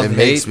 It's a It love-hate.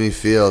 makes me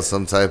feel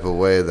some type of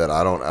way that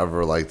I don't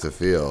ever like to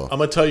feel. I'm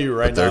going to tell you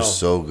right But they're now,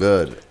 so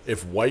good.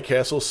 if White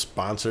Castle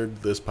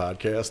sponsored this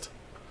podcast,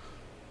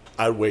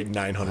 I'd weigh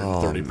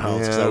 930 pounds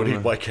because I would man.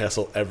 eat White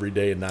Castle every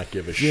day and not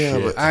give a Yeah,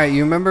 shit. but- All right,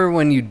 you remember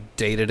when you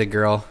dated a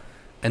girl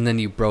and then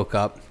you broke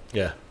up,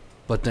 Yeah.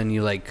 but then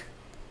you like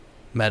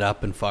met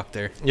up and fucked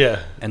her, Yeah.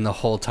 and the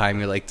whole time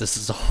you're like, this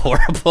is a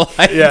horrible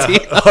idea. Yeah.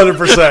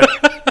 100%.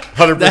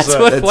 100%. That's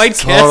what It's White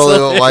totally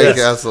Castle what White is.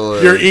 Castle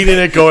is. You're eating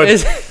it going,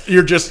 It's-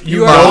 you're just, You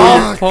know, are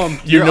all you're,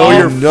 pumped. you You're know all-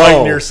 you're No.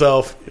 fighting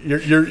yourself.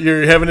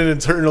 You're having an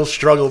internal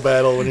struggle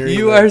battle when you're eating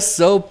You that. are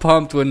so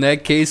pumped when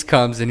that case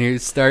comes and you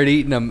start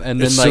eating them, and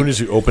then As like soon as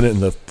you open it and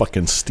the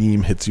fucking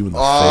steam hits you in the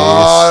Oh,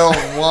 I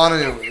face. don't want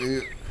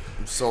to.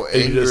 I'm so And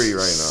you angry just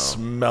right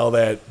now. smell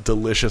that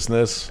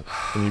deliciousness,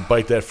 and you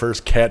bite that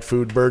first cat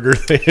food burger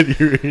that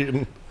you're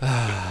eating.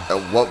 At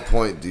what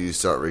point do you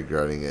start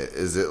regretting it?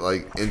 Is it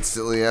like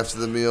instantly after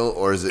the meal,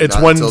 or is it It's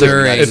not when until the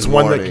during- next it's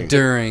when the- morning?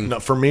 during. No,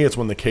 for me, it's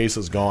when the case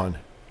is gone.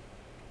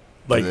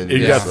 Like, And then you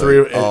you're got just three.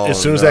 like, oh, as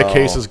soon as that no.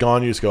 case is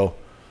gone, you just go,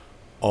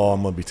 oh,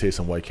 I'm going to be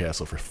tasting White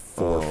Castle for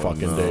 4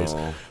 fucking days.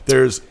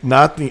 There's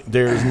not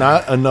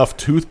enough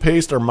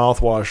toothpaste or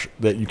mouthwash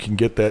that you can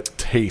get that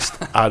taste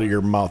out of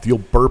your mouth. You'll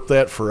burp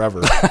that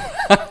forever.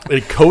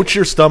 It coats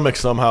your stomach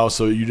somehow,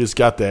 so you just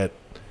got that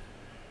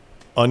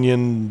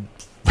onion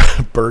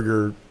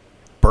burger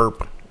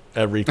burp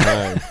every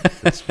time.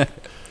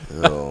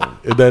 Oh.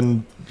 And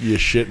then you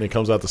shit and it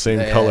comes out the same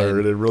Man. color,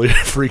 and it really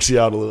freaks you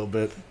out a little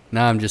bit.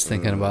 Now I'm just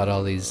thinking about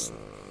all these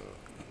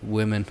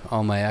women,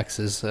 all my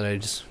exes that I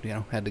just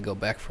had to go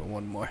back for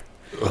one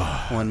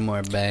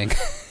more bang.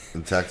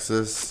 In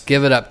Texas,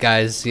 Give it up,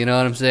 guys. You know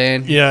what I'm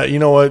saying? Yeah, you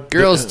know what?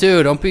 Girls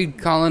too. Don't be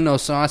calling no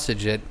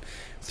sausage at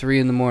 3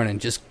 a.m.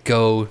 Just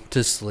go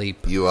to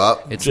sleep. you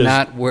up? It's Just-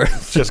 not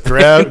worth. Just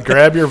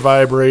grab your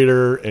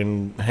vibrator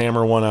and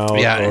hammer one out.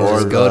 Yeah, and Or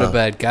just go the- to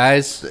bed,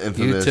 guys. The you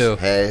infamous too.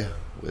 hey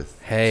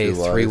with Hey, two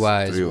three Ys,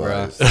 Ys, three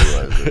bro. Ys, 3 Ys,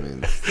 I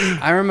mean,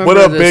 I remember. What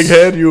up, this, big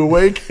head? You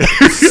awake?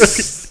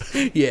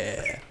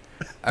 Yeah.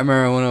 I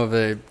remember I went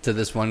over to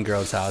this one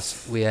girl's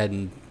house. We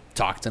hadn't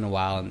talked in a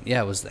while, and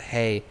it was the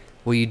hey,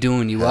 what you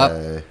doing? You up?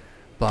 hey.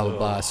 Blah blah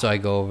blah. So I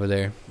go over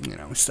there.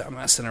 We start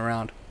messing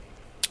around.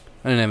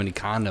 I didn't have any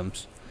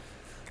condoms.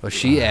 But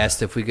she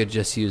asked if we could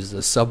just use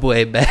the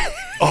subway bag.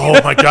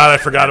 Oh my god, I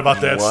forgot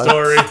about that What?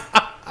 story.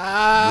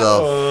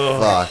 The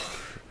fuck?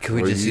 Can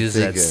we What are just you use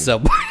thinking? that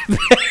subway?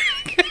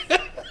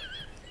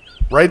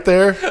 Right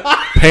there,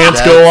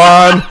 pants go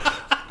on.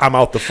 I'm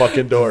out the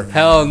fucking door.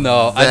 Hell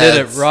no. I did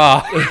it That's-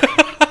 raw.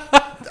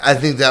 I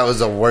think that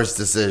was a worse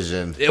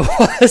decision. It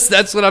was.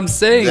 That's what I'm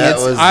saying. That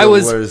was I the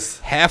was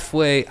worst.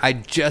 halfway. I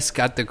just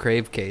got the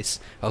crave case.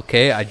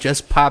 Okay, I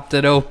just popped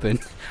it open.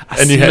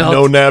 And you had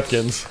no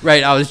napkins.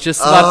 Right, I was just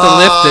about to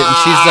lift it, and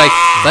she's like,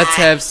 "Let's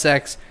have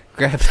sex."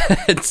 Grab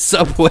that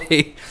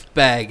subway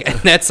bag, and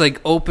that's like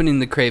opening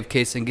the crave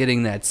case and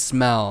getting that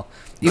smell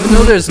Even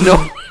though there's no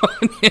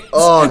onions.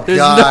 Oh, there's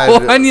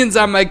God. no onions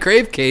on my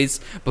crave case.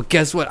 But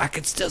guess what? I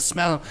can still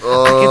smell them.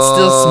 I can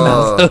still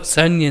smell those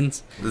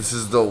onions. This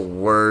is the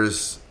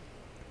worst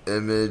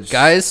image.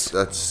 Guys,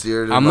 that's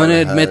seared in I'm my going to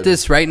head. admit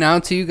this right now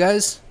to you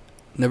guys.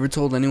 Never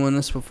told anyone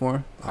this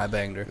before. I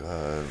banged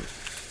her.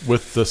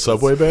 With the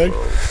Subway bag?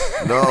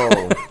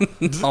 No.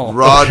 No.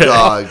 Raw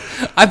dog.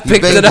 I You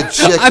picked banged it a up.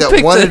 chick I that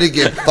picked wanted it. to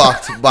get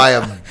fucked by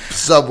a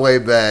Subway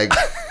bag.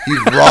 He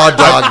raw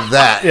dogged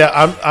that.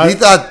 Yeah, He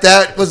thought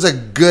that was a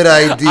good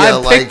idea.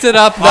 I picked it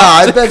up Wow,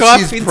 off I the bet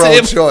coffee she's table.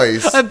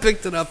 pro-choice. I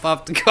picked it up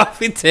off the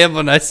coffee table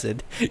and I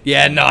said,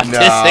 "Yeah, no, this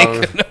No.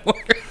 ain't gonna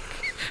work."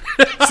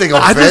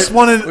 I just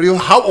wanted. What do you?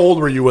 How old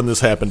were you when this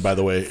happened? By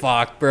the way,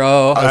 Fuck,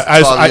 bro.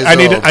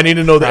 I need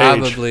to know the age.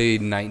 Probably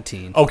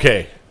 19.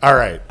 Okay, all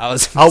right. I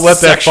was. I'll let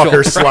that sexual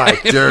fucker slide.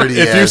 prime. Dirty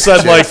If you ass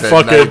said like chicks at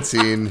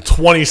fucking 19.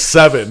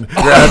 27, Grab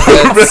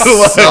that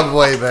Like-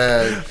 Subway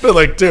bag. but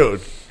like, dude,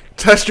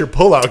 test your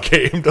pullout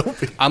game. Don't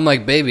be I'm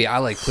like, baby, I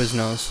like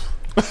Quiznos.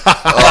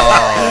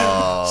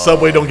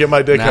 Subway. Don't get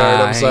my dick Nah, hard. I I'm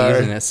ain't using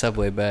sorry. that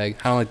Subway bag.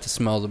 I don't like the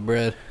smell of the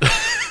bread.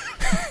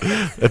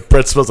 That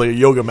bread smells like a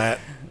yoga mat.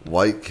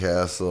 White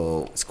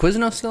Castle. Is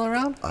Quiznos still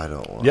around? I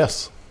don't want.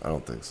 Yes, I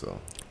don't think so.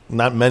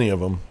 not many of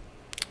them.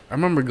 I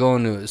remember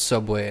going to a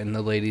Subway and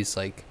the lady's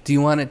like, "Do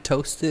you want it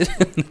toasted?"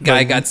 The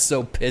guy got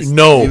so pissed.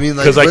 No, You mean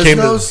like because I came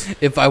to. Quiznos?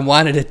 If I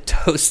wanted it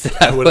toasted,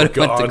 I would would have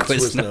have went gone to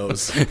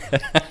Quiznos.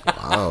 Quiznos.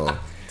 Wow.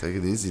 Take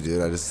it easy,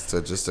 dude.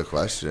 Just a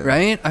question.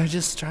 Right? I was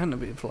just trying to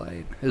be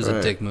polite. It was a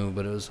Right. dick move,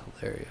 but it was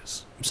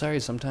hilarious. I'm sorry,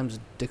 sometimes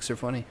dicks are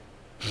funny.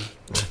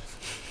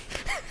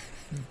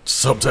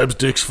 Sometimes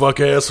dicks fuck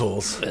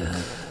assholes.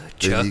 Then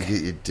Chuck. you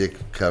get your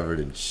dick covered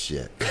in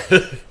shit.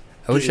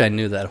 I wish I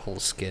knew that whole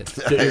skit.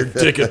 Get your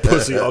dick and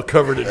pussy all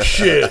covered in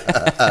shit.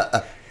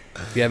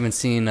 If you haven't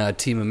seen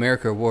Team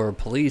America War of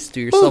Police,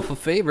 do yourself a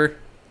favor.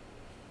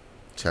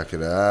 Check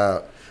it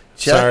out.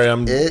 Check Sorry,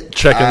 I'm it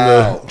checking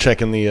out.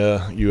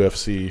 the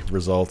UFC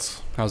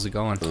results. How's it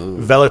going?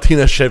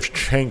 Valentina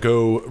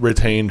Shevchenko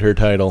retained her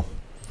title.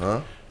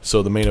 Huh?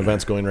 So the main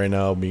event's going right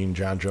now, being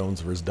John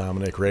Jones versus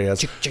Dominic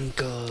Reyes.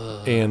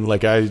 Chichinka. And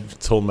like I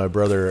told my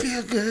brother,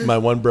 my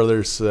one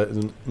brother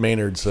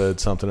Maynard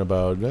said something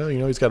about, well,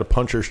 he's got a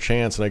puncher's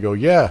chance, and I go,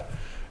 yeah.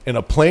 And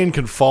a plane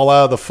can fall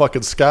out of the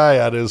fucking sky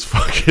at his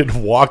fucking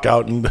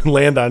walkout and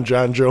land on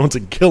John Jones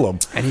and kill him.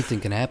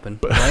 Anything can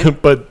happen,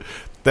 right? But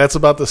that's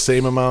about the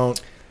same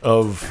amount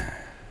of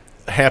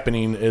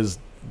happening as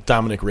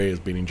Dominic Reyes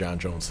beating John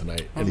Jones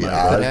tonight. In my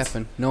Yeah. Could book.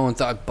 happen. No one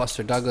thought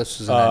Buster Douglas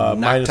was going to knock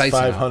Minus Tyson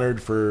out.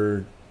 500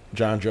 for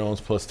John Jones,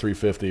 plus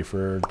 350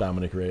 for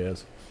Dominic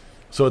Reyes.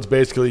 So it's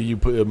basically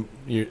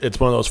it's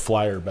one of those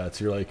flyer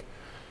bets. You're like,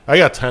 I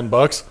got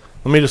 $10.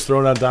 Let me just throw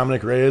it on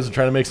Dominic Reyes and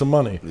try to make some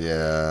money.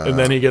 Yeah. And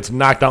then he gets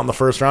knocked out in the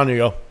first round. And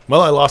you go,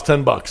 well, I lost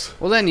 $10.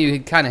 Well, then you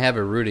kind of have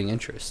a rooting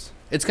interest.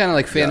 It's kind of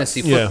like fantasy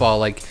Yeah. football.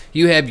 Like,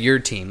 you have your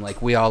team.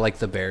 Like, we all like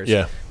the Bears.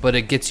 Yeah. But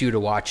it gets you to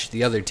watch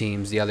the other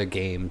teams, the other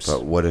games.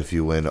 But what if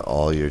you win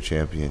all your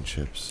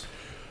championships?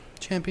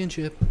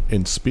 Championship.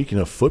 And speaking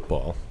of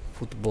football,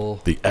 Football.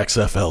 the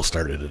XFL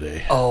started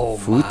today. Oh,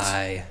 Foot?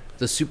 my.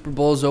 The Super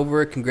Bowl's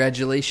over.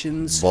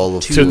 Congratulations Ball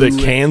of To the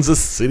Kansas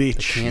City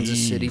Chiefs.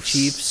 Kansas City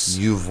Chiefs.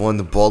 You've won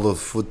the ball of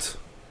foot.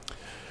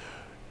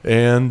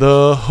 And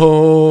the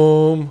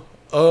home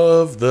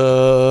of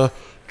the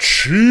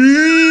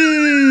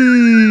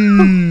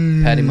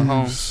Chiefs. Patty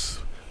Mahomes.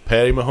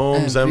 Patty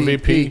Mahomes,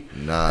 MVP.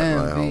 Not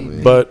my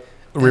homie. But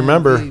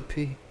remember,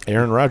 MVP.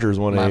 Aaron Rodgers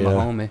won My a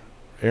homie.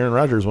 Aaron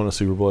Rodgers won a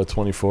Super Bowl at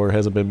 24.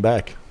 Hasn't been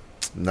back.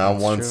 Not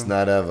That's once, true.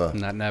 not ever.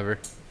 Not never.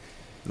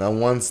 Not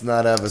once,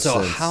 not ever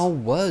So since. how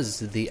was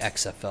the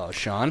XFL,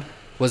 Sean?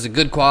 Was it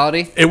good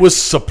quality? It was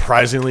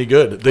surprisingly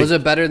good. Was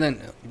it better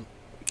than...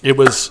 It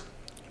was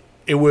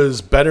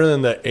better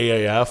than the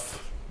AAF,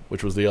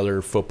 which was the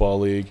other football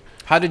league.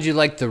 How did you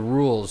like the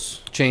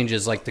rules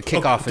changes, like the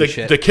kickoff and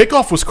shit? The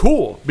kickoff was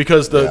cool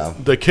because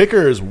the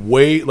kicker is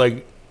way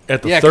like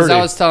at the Yeah, because 30.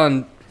 I was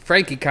telling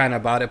Frankie kind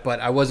of about it, but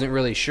I wasn't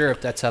really sure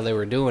if that's how they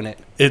were doing it.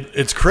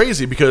 It's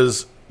crazy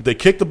because they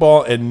kick the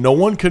ball and no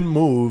one can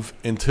move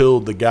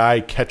until the guy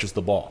catches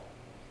the ball.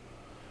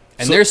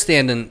 And So- they're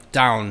standing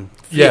down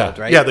Yeah, field,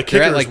 right? yeah. The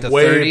They're at, kicker's like, the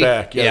way 30.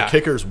 back. Yeah, the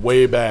kicker's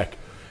way back.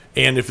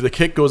 And if the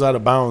kick goes out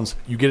of bounds,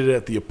 you get it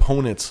at the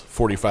opponent's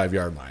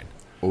 45-yard line.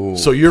 Ooh.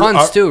 So you're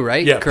Punts too,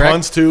 right? Yeah, Correct?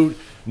 punts too.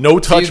 No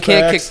touchbacks. So you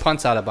can't kick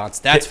punts out of bounds.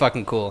 That's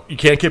fucking cool. You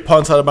can't kick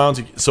punts out of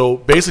bounds. So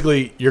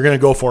basically, you're going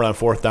to go for it on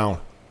fourth down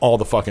all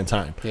the fucking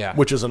time. Yeah.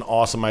 Which is an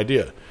awesome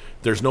idea.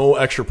 There's no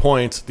extra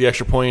points. The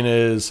extra point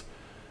is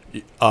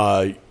you're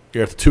at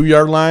the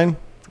 2-yard line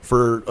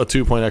for a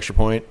 2-point extra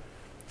point,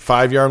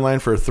 5-yard line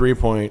for a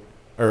 3-point,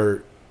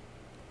 or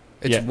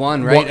It's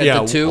one, right?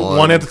 At the two?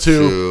 One at the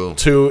Two.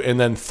 two, and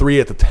then 3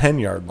 at the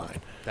 10-yard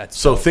line. That's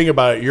So dope. think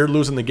about it. You're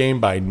losing the game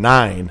by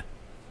 9.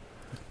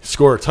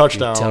 Score a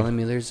touchdown. You're telling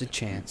me there's a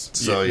chance.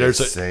 So you're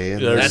there's saying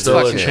there's That's still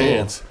a fucking cool.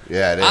 chance.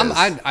 Yeah, it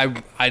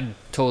is. I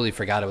totally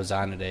forgot it was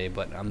on today,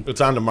 but It's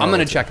on tomorrow. I'm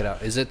going to check it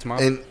out. Is it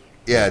tomorrow? And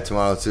yeah,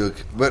 tomorrow too.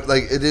 But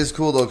like, it is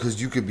cool though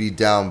because you could be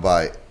down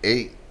by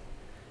 8,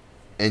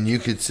 and you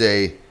could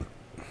say,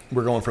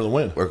 we're going for the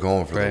win. we're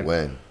going for Right. the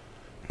win.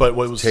 But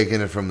what was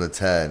Taking it from the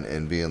 10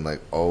 and being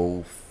like,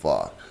 oh,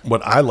 fuck.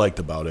 what I liked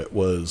about it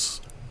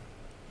was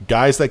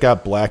guys that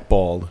got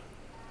blackballed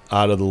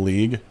out of the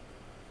league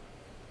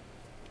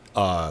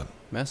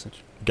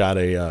Message. got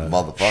a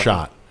Motherfucker.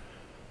 shot.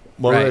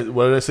 What, Right.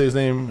 what did I say his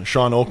name?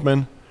 Sean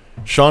Oakman.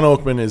 Sean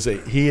Oakman is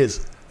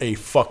a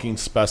fucking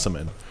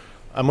specimen.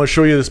 I'm gonna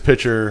show you this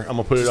picture. I'm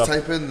gonna put it Just up.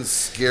 type in the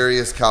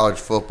scariest college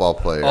football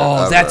player.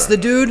 Oh, ever. that's the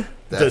dude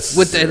That's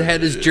with that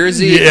had his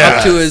jersey Yes.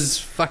 up to his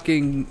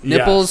fucking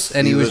nipples, Yes.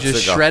 and he was looks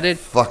just like a shredded.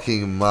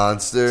 fucking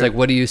monster. It's like,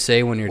 what do you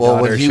say when your Well,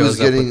 daughter when he was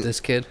shows up getting- with this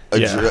kid?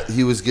 Yeah.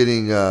 He was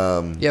getting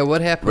Yeah, what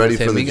happened ready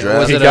with him? for the He draft.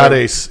 was He it got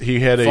a, he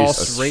had a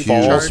false rape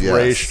false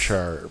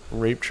charge?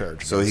 rape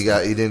charge. So he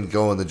didn't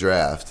go in the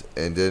draft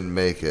and didn't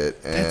make it.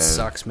 And that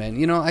sucks, man.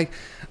 You know, I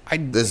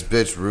This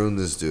bitch ruined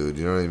this dude.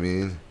 You know what I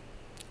mean?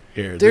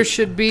 Here, there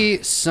should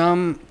be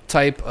some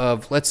type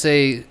of, let's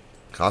say,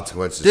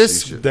 Consequences.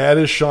 This- she should- that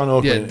is Sean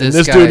Oakman, Yeah, and this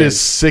this guy dude is is-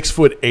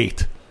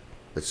 6'8".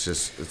 It's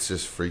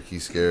just freaky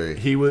scary.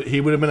 He would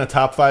have been a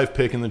top 5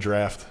 pick in the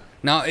draft.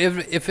 now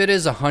if it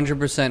is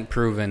 100%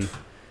 proven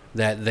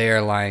that they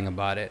are lying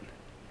about it,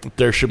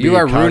 There should be you a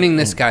are ruining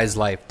this guy's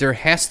life. There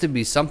has to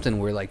be something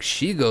where like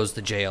she goes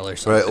to jail or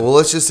something. Right. Well,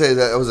 let's just say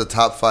that it was a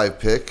top 5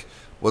 pick.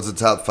 What's a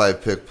top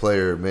 5 pick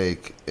player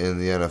make in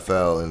the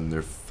NFL in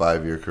their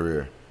 5-year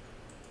career?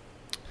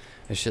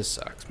 It just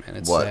sucks, man.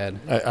 It's What? sad.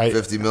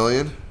 50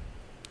 million?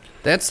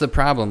 That's the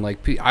problem. Like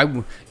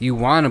you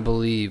want to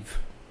believe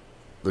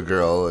The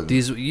girl. And,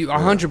 these. You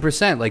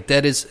 100%. Like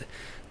that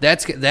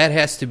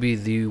has to be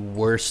the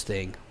worst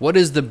thing. What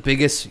is the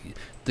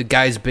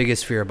guy's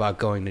biggest fear about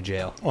going to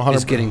jail? 100%.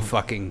 Is getting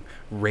fucking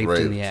raped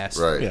in the ass.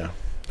 Right. Yeah.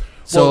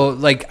 So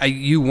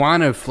you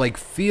want to like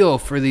feel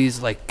for these,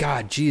 like,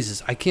 God,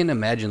 Jesus, I can't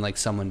imagine like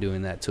someone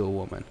doing that to a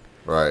woman.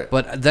 Right.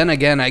 But then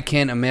again, I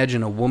can't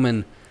imagine a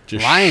woman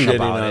Just lying shitting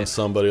about on it.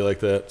 somebody like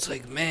that. It's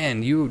like,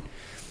 man, you're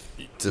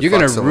To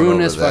gonna fuck someone ruin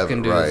over this that,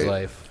 fucking dude's right.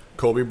 life.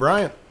 Kobe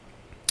Bryant,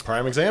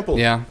 prime example.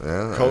 Yeah.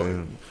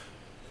 Yeah.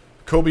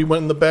 Kobe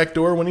went in the back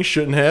door when he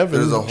shouldn't have.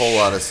 There's and a whole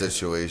lot of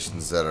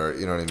situations that are,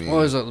 you know what I mean?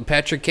 Well, it was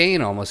Patrick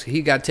Kane almost.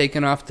 He got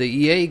taken off the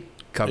EA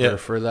cover Yeah.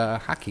 for the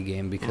hockey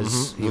game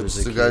because he What's was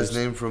the accused. guy's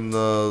name from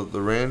the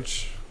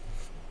ranch?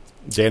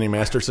 Danny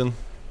Masterson.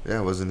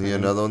 Yeah, wasn't he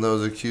another one that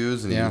was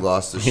accused and Yeah. he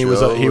lost the He show?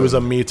 was a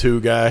and- Me Too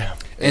guy.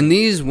 And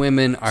these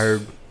women are,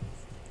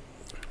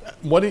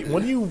 What are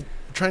you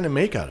trying to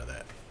make out of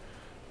that?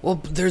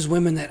 well, there's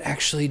women that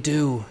actually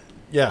do.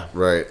 Yeah.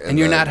 right, And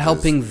you're that not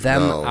helping just-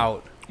 them no.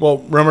 out. Well,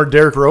 remember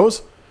Derrick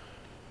Rose?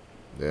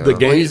 Yeah. The Well,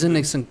 gang. he's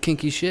into some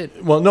kinky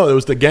shit. Well, no, it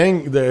was the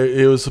gang.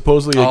 It was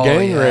supposedly a Oh,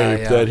 gang yeah, rape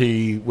yeah. that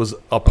he was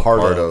a part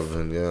part of. of,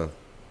 and yeah.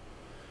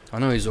 I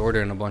know he's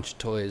ordering a bunch of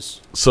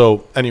toys.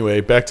 So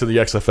anyway, back to the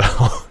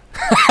XFL.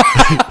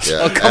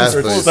 Yeah, comes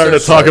athletes full are Starting to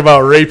so- talk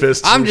about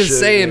rapists. I'm and just shit,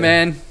 saying, yeah.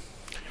 man.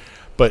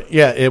 But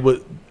yeah, it was.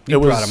 You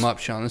it brought was, him up,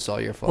 Sean. It's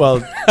all your fault.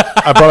 Well,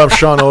 I brought up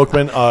Sean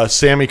Oakman,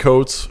 Sammy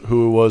Coates,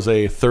 who was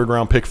a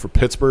 3rd-round pick for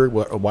Pittsburgh,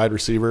 a wide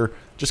receiver,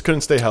 just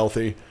couldn't stay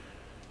healthy.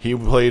 He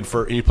plays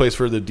for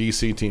the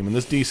DC team, and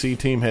this DC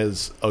team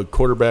has a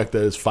quarterback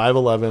that is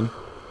 5'11",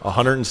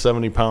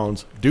 170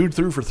 pounds. Dude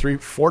threw for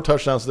 4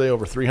 touchdowns today,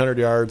 over 300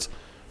 yards.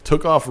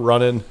 Took off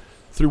running,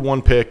 threw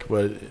 1 pick,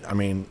 but I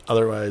mean,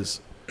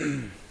 otherwise,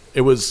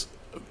 it was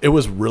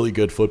really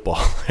good football.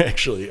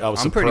 Actually, I was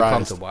I'm surprised. pretty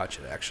pumped to watch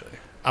it, actually.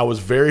 I was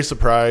very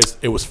surprised.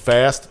 It was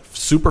fast,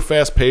 super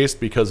fast paced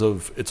because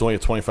of it's only a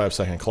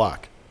 25-second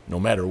clock, no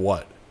matter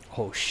what.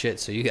 Oh, shit.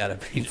 So you got to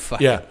be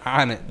fucking Yeah.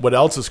 on it. What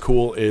else is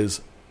cool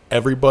is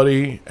every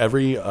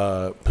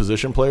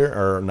position player,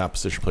 or not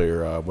position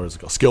player, what is it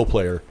called? Skill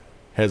player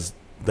has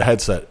the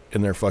headset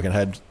in their fucking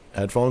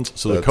headphones.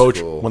 So the That's coach,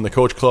 cool. when the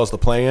coach calls the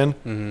play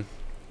in,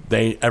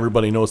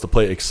 everybody knows the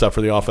play except for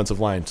the offensive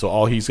line. So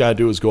all he's got to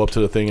do is go up to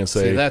the thing and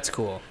say, See, that's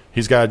cool.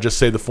 he's got to just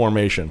say the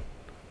formation.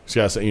 He's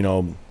got to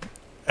say,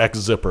 X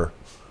zipper,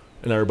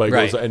 and everybody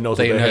Right. goes and knows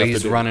So what you they know have he's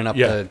to do. running up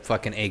Yeah. the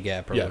fucking A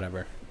gap or Yeah.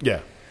 whatever. Yeah.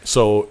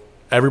 So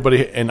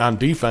everybody, and on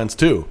defense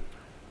too,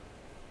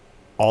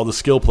 all the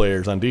skill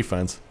players on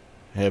defense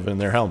have in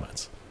their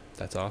helmets.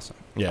 That's awesome.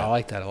 Yeah. I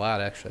like that a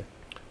lot, actually.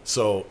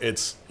 So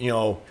it's,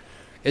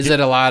 Is it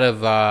a lot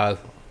of...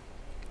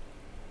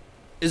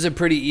 is it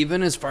pretty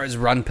even as far as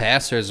run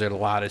pass, or is there a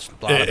lot of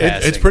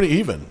passing? it's pretty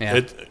even.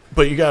 Yeah.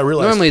 But you got to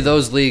realize. Normally,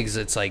 those leagues,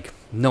 it's like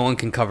no one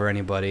can cover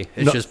anybody.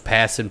 It's No. just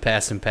passing.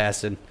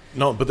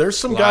 No, but there's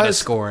some A lot of guys.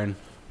 scoring.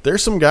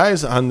 There's some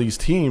guys on these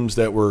teams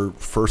that were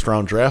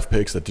 1st-round draft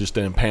picks that just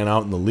didn't pan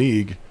out in the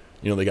league.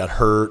 They got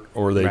hurt,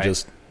 or they Right.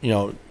 just,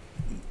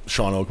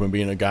 Sean Oakman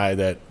being a guy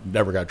that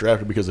never got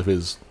drafted because of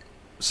his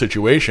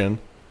situation,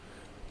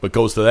 but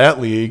goes to that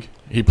league.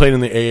 He played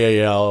in the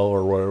AAL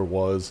or whatever it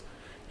was.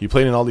 He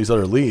played in all these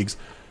other leagues.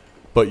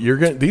 But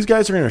these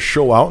guys are going to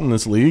show out in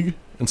this league,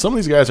 and some of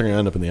these guys are going to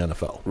end up in the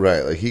NFL.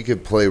 Right, like he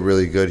could play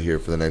really good here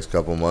for the next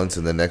couple months,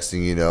 and the next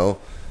thing you know,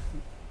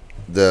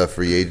 the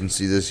free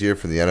agency this year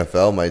for the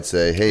NFL might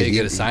say, "Hey, They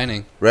get a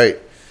signing. Right,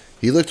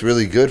 He looked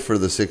really good for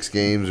the 6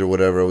 games or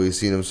whatever we've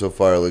seen him so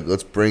far. Like,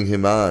 let's bring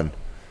him on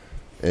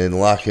and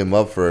lock him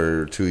up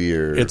for 2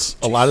 years. It's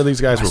a lot of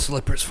these guys My were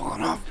slipper's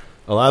falling off.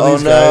 a lot of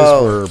these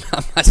guys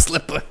My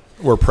slipper.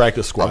 were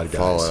practice squad I'm guys.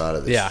 falling out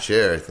of this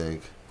chair, I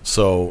think.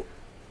 So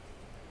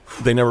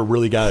they never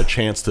really got a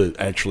chance to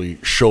actually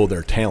show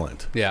their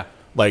talent. Yeah.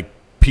 Like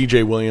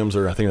P.J. Williams,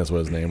 or I think that's what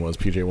his name was,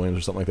 P.J. Williams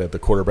or something like that, the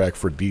quarterback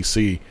for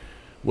D.C.,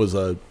 was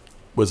a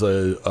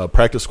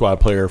practice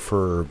squad player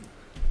for,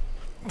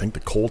 I think, the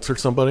Colts or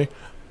somebody.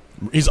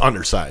 He's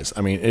undersized.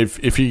 I mean, if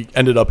he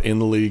ended up in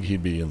the league,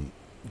 he'd be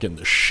getting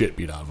the shit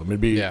beat out of him.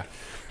 It'd be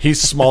he's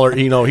smaller.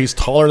 He's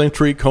taller than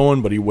Tariq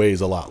Cohen, but he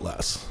weighs a lot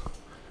less.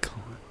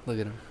 Look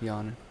at him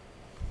yawning.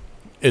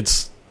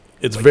 It's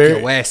Wake very.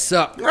 your ass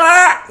up.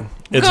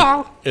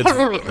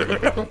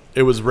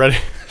 It was ready.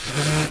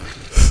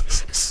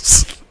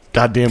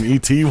 Goddamn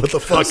E.T. What the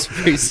fuck?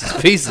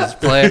 Pieces,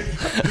 player.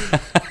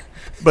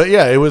 But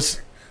yeah,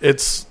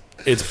 it's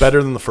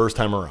better than the first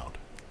time around.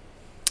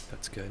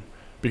 That's good.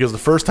 Because the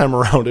first time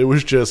around, it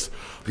was just,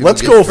 People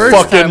let's get go first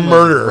fucking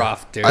murder.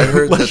 Rough, dude. I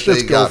heard Let's that they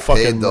just go got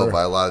fucking paid, though, murder.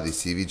 by a lot of these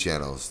TV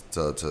channels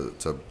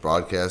to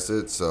broadcast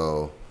it,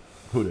 so...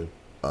 Who did?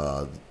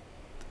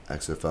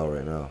 XFL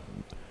right now.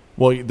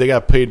 Well, they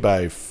got paid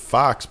by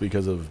Fox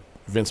because of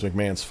Vince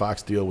McMahon's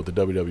Fox deal with the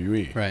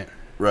WWE. Right.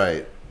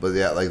 Right. But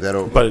yeah, like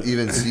that. But-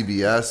 even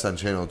CBS on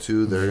Channel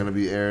 2, they're going to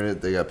be airing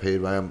it. They got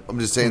paid by them. I'm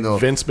just saying, though.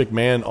 Vince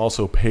McMahon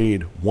also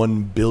paid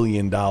 $1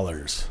 billion.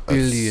 Billion.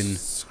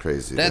 That's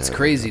crazy. That's man.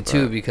 crazy,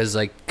 too, Right. because,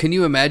 like, can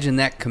you imagine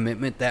that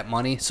commitment, that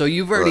money? So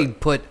you've already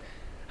put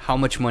how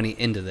much money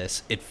into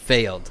this? It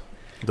failed.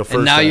 The first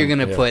And now time, you're going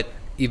to yeah. put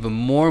even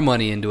more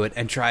money into it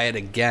and try it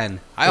again.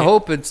 I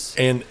hope it's...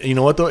 And you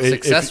know what, though?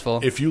 Successful.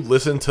 If you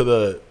listen to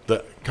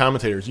the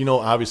commentators,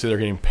 obviously they're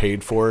getting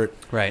paid for it.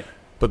 Right.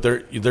 But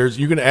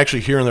you can actually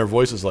hear in their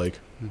voices like,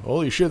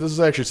 holy shit, this is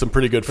actually some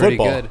pretty good Pretty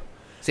football. good.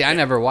 See, I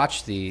never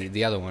watched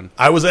the other one.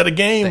 I was at a The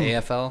game.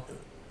 AFL?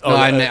 Oh,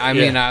 No, the- I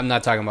mean, yeah. I'm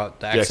not talking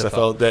about the The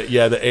XFL. XFL,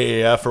 the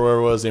AAF or whatever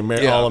it was,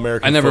 the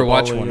All-American I never Football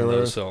watched League one or of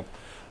whatever. those, so...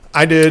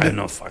 I did. I have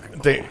no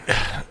fucking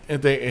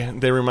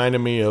They reminded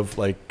me of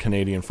like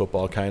Canadian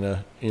football, kind of.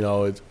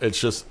 It's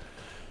just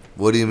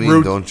What do you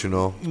mean, don't you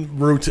know?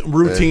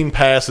 routine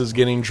passes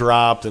getting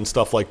dropped and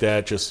stuff like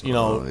that. Just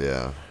Oh,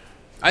 yeah.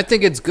 I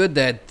think it's good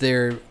that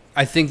they're...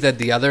 I think that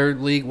the other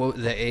league,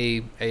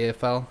 the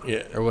AFL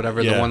Yeah. or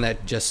whatever, Yeah. the one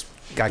that just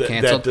got That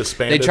canceled,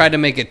 disbanded. they tried to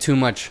make it too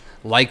much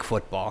like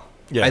football.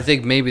 Yeah. I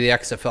think maybe the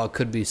XFL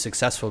could be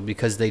successful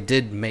because they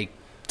did make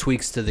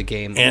tweaks to the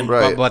game And-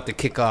 Right. about the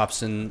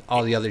kickoffs and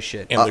all the other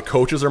shit. and the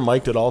coaches are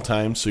mic'd at all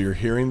times, so you're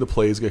hearing the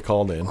plays get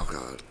called in.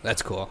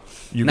 That's cool.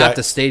 You Not got-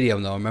 the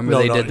stadium, though. Remember No,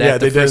 they no, did that yeah,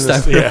 the they did first in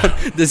time? this-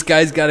 yeah. This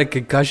guy's got a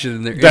concussion,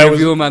 and they That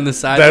interview was- him on the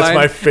sideline.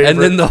 my favorite.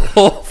 And then the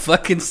whole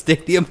fucking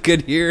stadium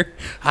could hear,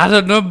 I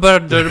don't know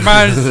about the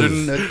mice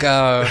in the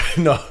car.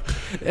 No,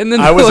 And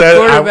then I was at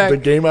quarterback. the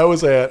game I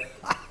was at.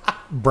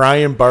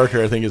 Brian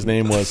Barker, I think his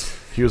name was.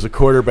 He was a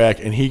quarterback,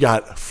 and he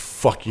got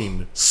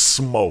fucking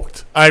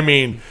smoked. I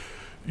mean,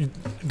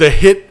 the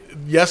hit.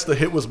 Yes, the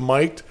hit was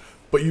mic'd,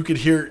 but you could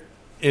hear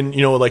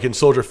like in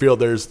Soldier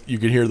Field, you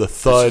could hear the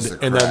thud just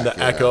a and then the crack,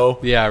 yeah. echo.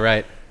 Yeah,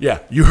 right. Yeah,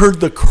 you heard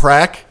the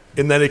crack,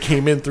 and then it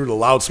came in through the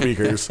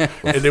loudspeakers,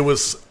 and it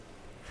was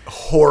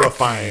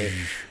horrifying.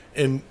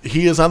 And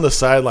he is on the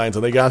sidelines,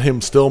 and they got him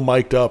still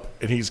mic'd up,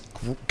 and he's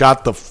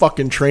got the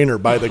fucking trainer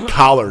by the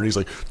collar, and he's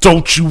like,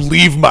 "Don't you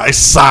leave my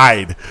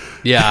side!"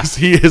 Yeah.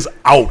 He is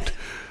out.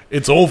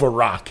 It's over,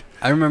 Rock.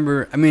 I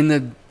remember,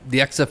 the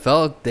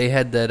XFL, they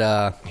had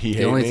that, He the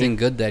Hate only Me? thing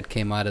good that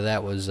came out of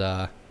that was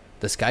the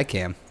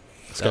Skycam.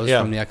 That was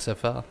yeah. from the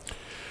XFL.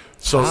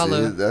 So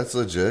Holla. See, that's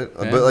legit.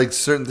 Yeah. But like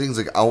certain things,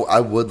 like I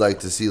would like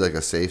to see like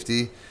a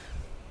safety.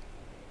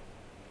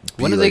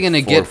 When be, are they like, going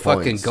to 4 get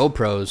fucking points.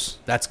 GoPros?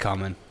 That's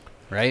coming,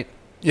 right?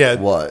 yeah,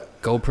 What?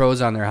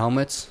 GoPros on their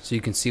helmets so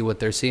you can see what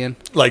they're seeing.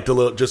 like the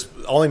little, just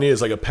all I need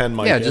is like a pen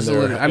mic. Yeah, in just a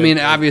there. little. I mean,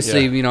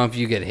 obviously, yeah. if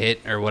you get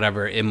hit or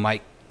whatever, it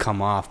might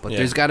come off. But Yeah.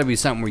 there's got to be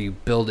something where you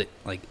build it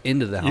like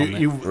into the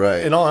helmet.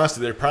 Right. In all honesty,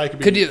 there probably could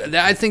be. Could you?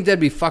 I think that'd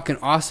be fucking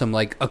awesome.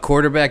 Like a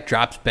quarterback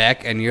drops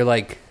back and you're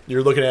like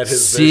You're looking at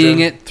his seeing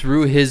vision. it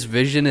through his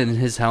vision and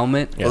his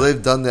helmet. Yeah. Well,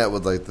 they've done that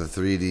with like the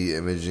 3D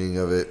imaging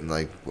of it and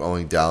like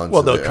going down.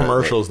 Well, to the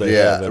commercials they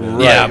yeah, have.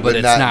 right, Yeah, but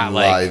it's not in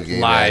like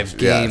live action.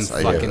 game Yes,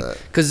 I hear fucking. that.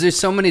 Because there's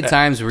so many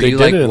times where They you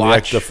did like it in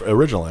watch the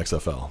original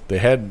XFL. They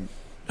had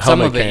Some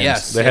helmet of it, cams.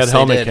 yes. They Yes, had they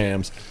helmet did.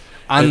 cams.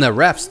 on the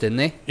refs, didn't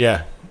they?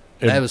 Yeah.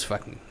 That was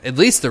fucking. At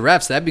least the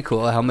refs. That'd be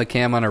cool. A helmet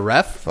cam on a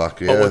ref.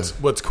 Fuck yeah. But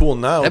what's cool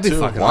now That'd be too?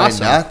 fucking Why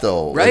awesome. not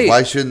though? Right. Like,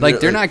 why shouldn't Like,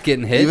 they're not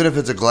getting hit. Even if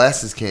it's a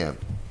glasses cam.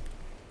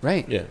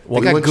 Right. Yeah. They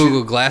Well, got wouldn't Google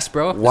you- Glass,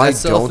 bro. Why That's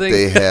still a don't thing?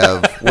 they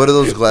have? What are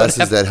those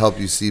glasses that help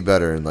you see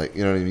better? And like,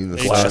 you know what I mean? The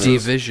HD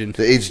glasses? vision?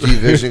 The HD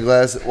vision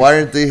glass. Why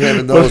aren't they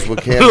having those with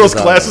cameras? Those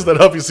on glasses them?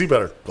 that help you see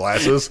better.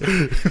 Glasses. All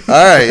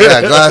right,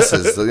 yeah,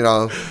 glasses. So, you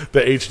know,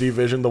 The HD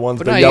vision, the ones,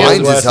 But the no, yellow yeah, mine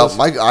just glasses.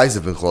 help. My eyes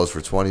have been closed for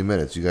 20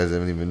 minutes. You guys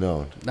haven't even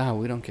known. Nah,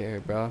 we don't care,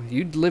 bro.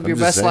 You live your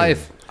just best saying.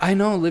 life. I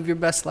know, live your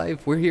best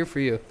life. We're here for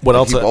you. What I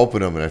else? keep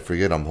opening them and I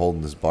forget I'm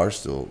holding this bar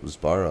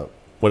up.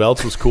 What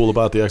else was cool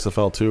about the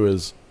XFL too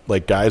is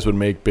like guys would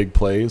make big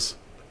plays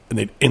and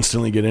they'd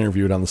instantly get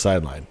interviewed on the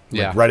sideline. Like,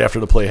 Yeah. right after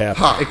the play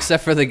happened.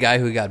 Except for the guy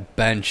who got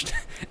benched,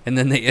 and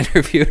then they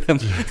interviewed him.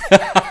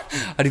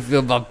 How do you feel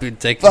about being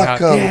taken Fuck out?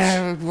 coach.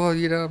 Yeah, well,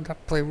 you know, I'm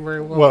not playing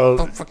very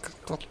well.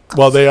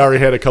 Well, they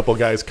already had a couple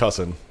guys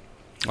cussing.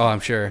 Oh,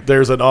 I'm sure.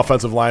 There's an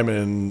offensive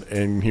lineman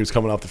and he was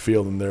coming off the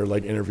field and they're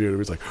like interviewed. He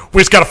was like,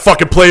 "We just gotta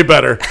fucking play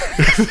better."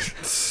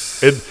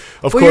 And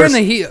of Well, you're in course, the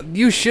heat.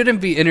 You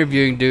shouldn't be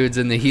interviewing dudes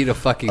in the heat of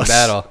fucking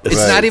battle. It's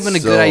Right, not even a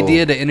so- good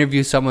idea to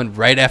interview someone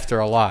right after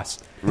a loss.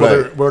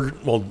 Right.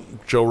 well,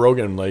 Joe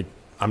Rogan, like,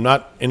 I'm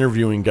not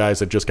interviewing guys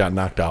that just got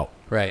knocked out.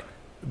 Right.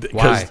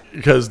 Why?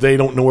 Because they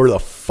don't know where the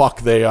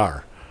fuck they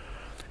are.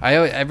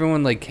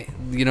 Everyone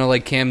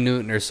like Cam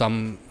Newton or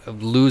some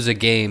lose a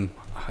game.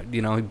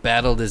 You know, he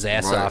battled his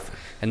ass Right. off,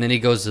 and then he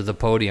goes to the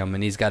podium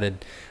and he's got to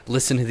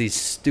listen to these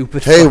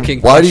stupid Hey,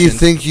 fucking why do you questions.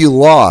 think you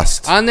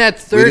lost? On that We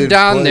third didn't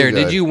down play there,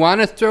 good. did you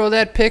want to throw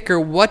that pick or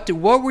what?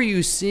 What were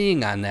you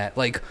seeing on that?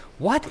 Like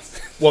what?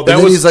 Well, And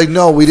then he's like,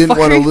 "No, we didn't Fuck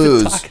want are to you even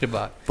lose." talking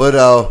about?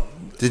 But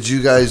did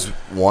you guys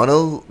want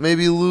to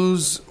maybe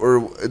lose,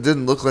 or it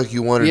didn't look like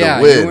you wanted Yeah,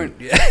 to you win?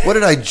 weren't- What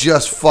did I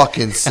just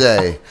fucking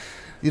say?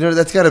 You know,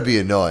 that's got to be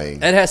annoying.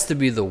 That has to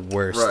be the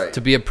worst Right.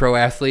 to be a pro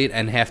athlete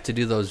and have to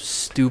do those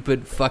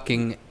stupid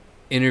fucking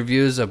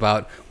interviews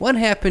about what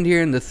happened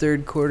here in the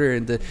third quarter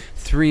and the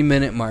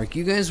 3-minute mark.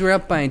 You guys were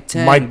up by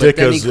 10, Mike but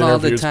then he Dicka's called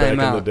a interviews back in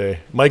the timeout. day.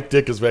 Mike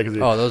Dick is back in the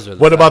day. Oh, those are the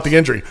What about best. the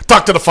injury?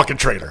 Talk to the fucking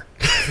trainer.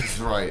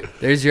 Right.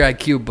 There's your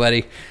IQ,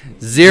 buddy.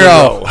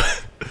 Zero.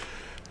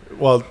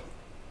 Well,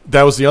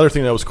 that was the other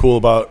thing that was cool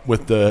about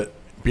with the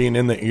being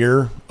in the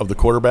ear of the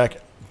quarterback.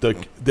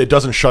 It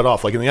doesn't shut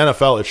off. Like in the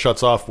NFL, it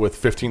shuts off with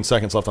 15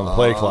 seconds left on the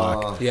play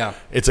clock. Yeah.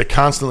 It's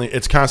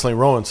constantly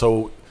rolling.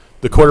 So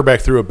the quarterback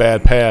threw a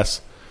bad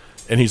pass,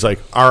 and he's like,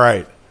 "All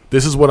right,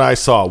 this is what I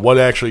saw. What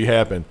actually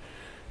happened?"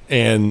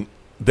 And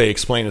they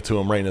explain it to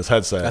him right in his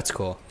headset. That's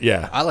cool.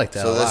 Yeah. I like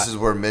that So a lot. this is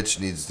where Mitch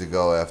needs to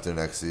go after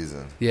next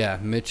season. Yeah,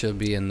 Mitch will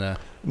be in the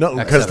No,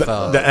 because the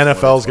XFL.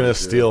 NFL is going to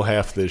 2022. steal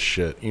half this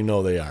shit. You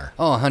know they are.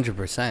 Oh,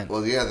 100%.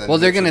 Well, yeah. Then Well,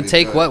 they're Mitch will going to be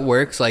take good. what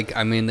works. Like,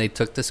 I mean, they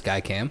took the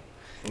sky cam.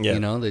 Yeah. You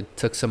know, they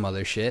took some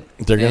other shit.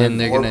 They're gonna- and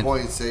they're going to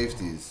 4-point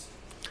safeties.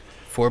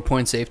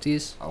 4-point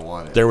safeties. I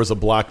want it. There was a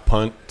blocked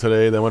punt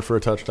today that went for a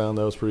touchdown.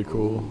 That was pretty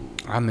cool.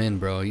 I'm in,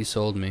 bro. You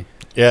sold me.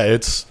 Yeah,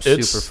 it's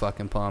Super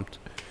fucking pumped.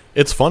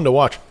 it's fun to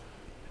watch.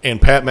 And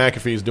Pat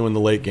McAfee's doing the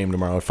late game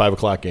tomorrow, at 5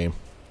 o'clock game.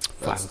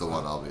 That's the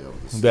one I'll be able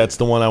to see. That's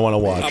the one I want to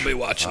I'll watch. be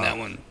watching that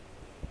one.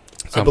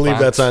 It's I on believe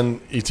Fox. that's on.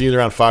 It's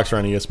either on Fox or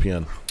on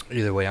ESPN.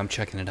 Either way, I'm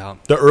checking it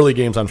out. The early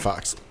game's on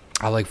Fox,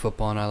 I like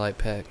football and I like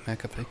Pat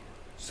McAfee.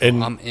 So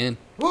And- I'm in.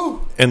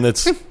 Woo! and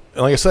it's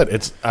like I said,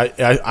 it's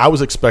I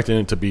was expecting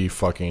it to be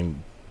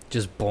fucking.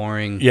 Just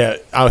boring. Yeah,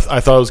 I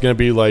thought it was gonna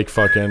be like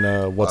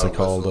fucking what's it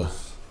called?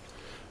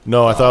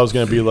 No, I thought it was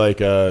gonna be like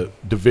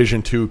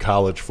Division II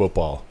college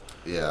football,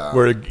 Yeah.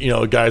 where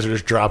guys are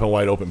just dropping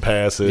wide open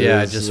passes.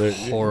 Yeah, just They're-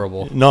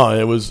 horrible. No,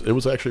 it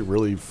was actually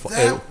really fun.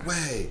 That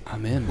way.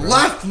 I'm in, bro.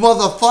 Left,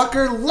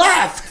 motherfucker,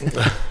 left.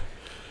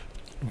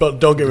 But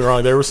don't get me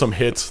wrong, there were some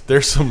hits.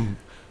 There's some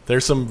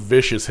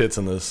vicious hits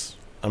in this.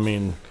 I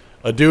mean,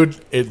 a dude,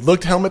 it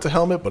looked helmet to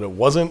helmet, but it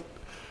wasn't.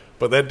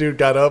 But that dude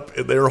got up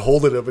and they were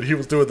holding him, and he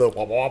was doing the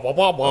wah wah wah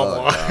wah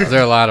wah. Is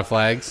there a lot of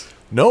flags?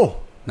 No,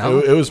 No?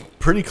 it was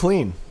pretty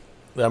clean.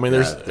 I mean,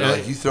 there's They're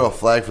like, you throw a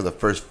flag for the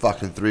first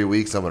fucking 3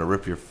 weeks, I'm gonna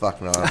rip your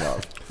fucking arm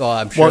off. Well,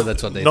 I'm sure well,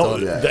 that's what they no,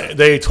 told you. Yeah.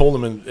 they told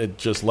him and it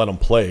just let him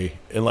play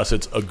unless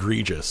it's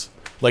egregious.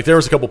 Like there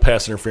was a couple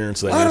pass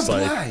interference that Let it's him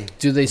like play.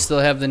 Do they still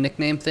have the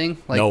nickname thing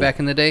like No. back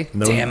in the day?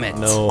 no, Damn it.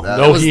 no, That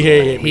no, was he the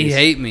hate me. He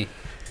hate me.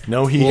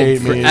 No, he Will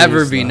hate me.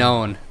 forever be He's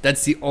known.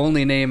 That's the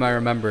only name I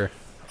remember.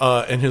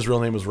 And his real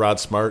name was Rod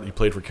Smart. He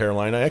played for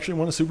Carolina. I actually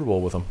won a Super Bowl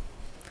with him.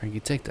 Frankie,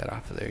 take that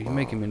off of there. You're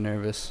making me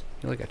nervous.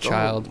 You're like a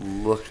child.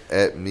 Don't look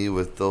at me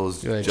with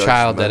those. You're a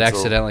child that judgmental-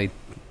 accidentally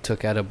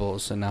took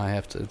edibles, and now I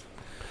have to.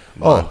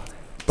 Oh,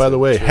 by the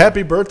way,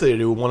 happy birthday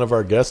to one of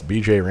our guests,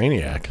 BJ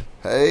Rainiac.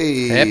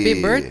 Hey,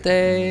 Happy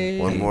birthday!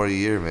 One more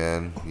year,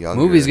 man. Younger.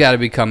 Movie's got to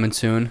be coming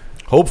soon.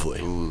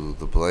 Hopefully. Ooh,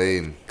 the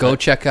blame. Go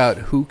check out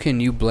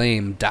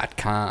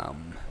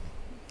whocanyoublame.com.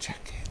 Check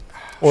it.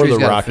 Or Sure the he's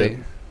got a Rocket. fake-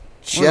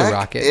 Check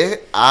Rocket.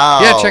 it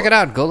out. Yeah, check it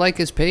out. Go like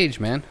his page,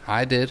 man.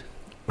 I did.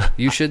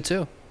 You should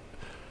too.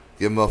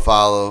 Give him a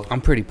follow.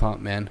 I'm pretty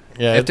pumped, man.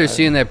 Yeah, After I-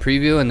 seeing that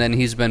preview, and then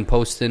he's been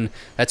posting.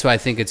 That's why I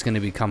think it's going to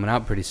be coming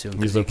out pretty soon. He's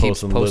Because he been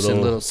keeps posting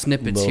posting little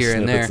snippets here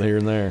and there. Here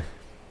and there.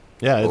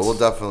 Yeah, Well, it's,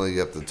 we'll definitely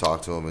have to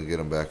talk to him and get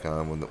him back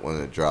on when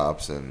it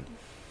drops. And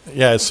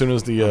Yeah, as soon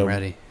as I'm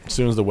ready. As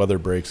soon as the weather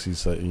breaks,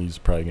 he's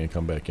probably gonna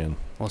come back in.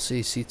 We'll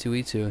see.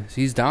 C2E2.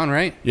 He's down,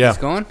 right? Yeah. He's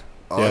going.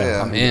 Oh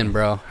yeah. I'm in,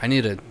 bro. I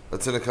need to.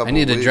 That's in a couple. I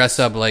need to weeks. dress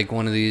up like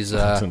one of these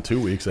It's in 2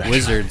 weeks. Actually.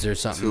 wizards or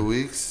something. 2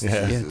 weeks.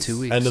 Yeah. Yeah, Jesus. 2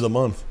 weeks. End of the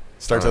month.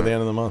 Starts at the end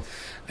of the month.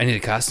 I need a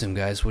costume,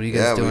 guys. What are you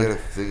guys doing? we gotta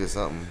figure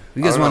something. What do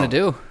you guys want to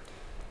do?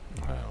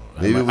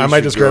 Maybe I we might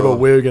should just grab a go-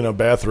 wig and a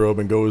bathrobe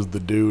and go as the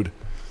dude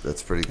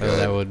That's pretty Oh, good.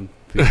 that would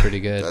be pretty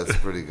good. That's a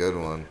pretty good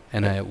one.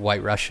 And a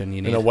white Russian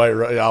you need. in a white.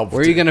 Where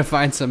are you gonna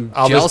find some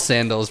I'll gel just-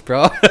 sandals,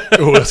 bro?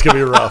 Oh, that's gonna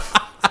be rough.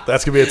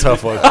 That's gonna be a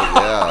tough one.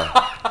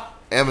 Yeah.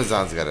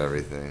 Amazon's got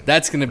everything.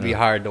 That's gonna be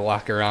hard to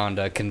walk around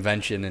a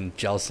convention in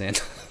gel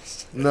sandals.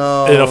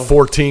 No. In a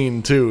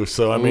 14 too.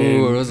 So I mean,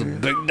 Ooh, those are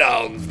big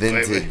dogs.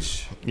 baby.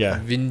 Vintage. yeah.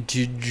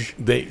 Vintage.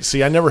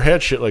 I never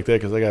had shit like that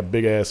because I got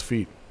big ass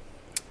feet.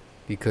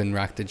 You couldn't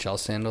rock the gel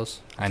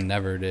sandals? I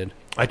never did.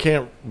 I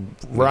can't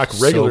rock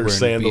Sober regular and beat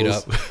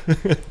sandals.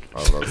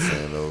 I love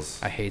sandals.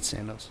 I hate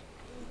sandals.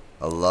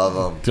 I love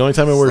them. The only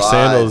time I wear Slides.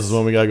 sandals is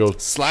when we gotta go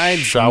Slides,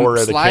 shower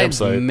at a slides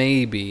campsite.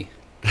 maybe.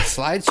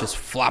 Slides just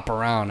flop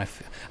around.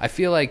 I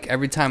feel like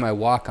every time I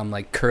walk, I'm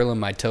like curling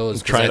my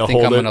toes because Trying I to think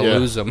I'm hold going to it, yeah.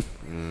 lose them.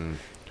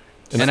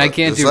 Just And I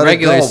can't just do let it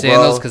regular go,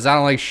 sandals bro. because I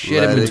don't like shit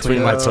Let in it between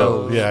go. my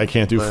toe. toes. Yeah, I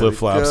can't do Let flip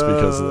flops it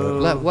because of go. that.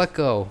 Let what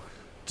go?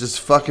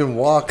 Just fucking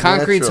walk.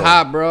 Concrete's natural.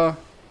 hot, bro.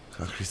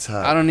 Concrete's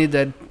hot. I don't need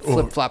that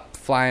flip flop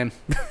flying.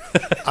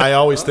 I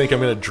always think I'm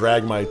gonna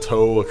drag my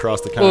toe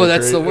across the concrete. Oh,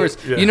 that's the worst.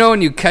 Yeah. You know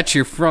when you catch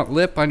your front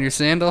lip on your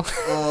sandal,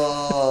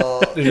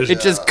 Oh. You it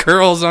just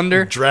curls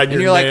under. drag and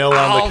your you're like, nail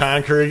on "Oh, the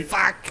concrete.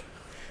 Fuck.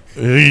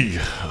 Eey.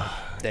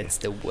 That's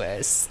the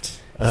worst.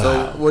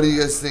 So, what do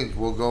you guys think?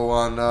 We'll go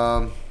on.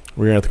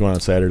 We're gonna have to go on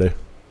Saturday.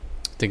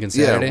 Thinking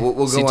Saturday. Yeah, we'll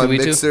go on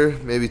C2E2? Mixer.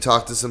 Maybe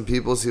talk to some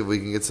people, see if we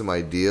can get some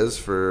ideas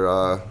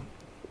for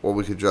what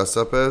we could dress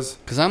up as.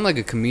 Because I'm like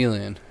a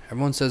chameleon.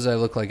 Everyone says I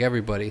look like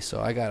everybody,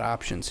 so I got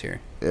options here.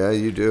 Yeah,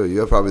 you do. You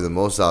have probably the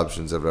most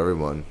options of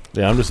everyone.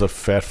 Yeah, I'm just a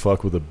fat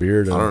fuck with a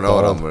beard. And I don't know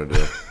what I'm gonna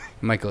do.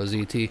 Might go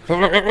ZT.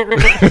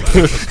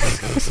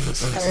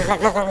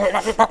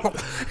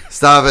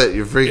 Stop it!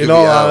 You're freaking In me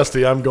all out.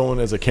 honesty, I'm going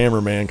as a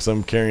cameraman because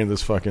I'm carrying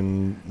this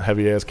fucking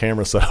heavy ass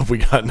camera setup we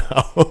got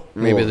now.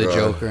 Maybe Oh, the God.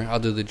 Joker. I'll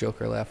do the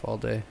Joker laugh all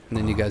day. And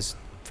then you guys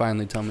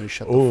finally tell me to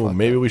shut the Oh, fuck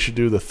maybe up. we should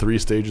do the 3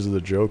 stages of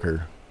the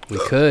Joker. We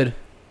could.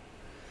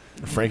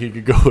 Frankie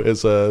could go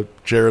as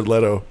Jared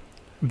Leto.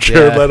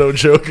 Jared Yeah. Leto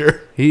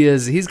Joker.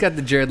 He's got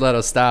the Jared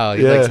Leto style.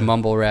 He Yeah. likes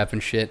mumble rap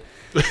and shit.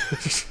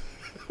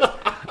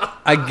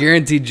 I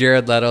guarantee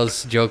Jared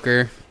Leto's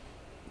Joker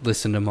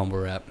listen to mumble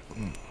rap.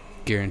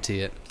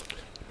 Guarantee it.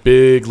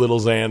 Big Little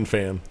Xan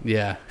fan.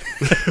 Yeah.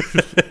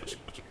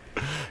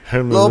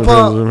 Lil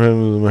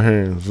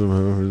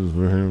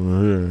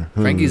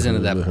Frankie's into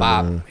that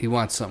bop. He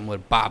wants something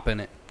with bop in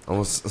it.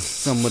 Almost.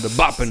 Something with a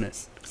bop in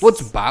it.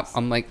 What's bop?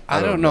 I'm like,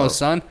 I don't know,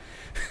 son.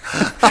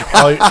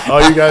 all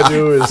you gotta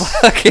do is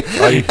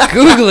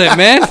Google it,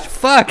 man.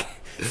 Fuck.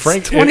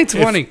 Frank. It's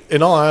 2020.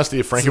 In all honesty,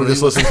 if Frankie would just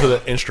Sweet. listen to the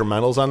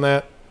instrumentals on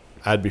that,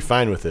 I'd be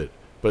fine with it.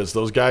 But it's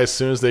those guys, as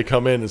soon as they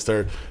come in and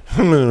start.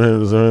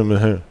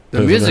 The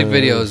music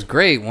video is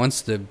great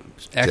once the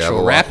actual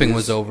Jabberwockies. rapping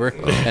was over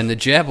and the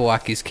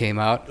Jabberwockies came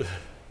out. It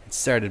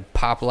started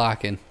pop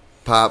locking.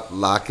 Pop,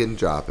 lock, and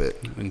drop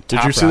it. And Did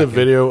top you see the rocking.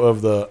 video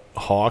of the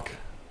hawk?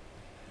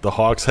 The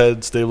hawk's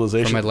head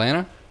stabilization? from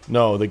Atlanta?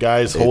 No, the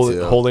guy's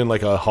ATL. holding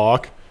like a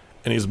hawk,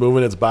 and he's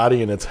moving its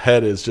body, and its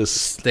head is just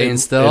Staying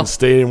still? And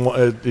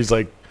staying. He's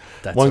like,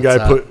 That's one what's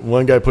guy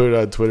up. put it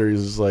on Twitter.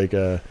 He's just like,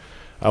 I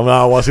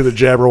want to see the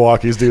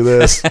Jabberwockies do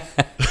this.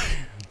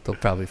 They'll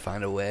probably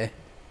find a way.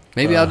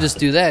 Maybe I'll just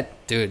do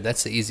that. Dude,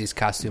 that's the easiest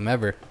costume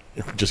ever.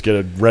 Just get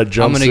a red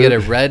jumpsuit. I'm going to get a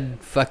red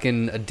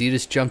fucking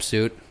Adidas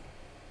jumpsuit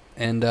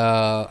and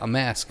a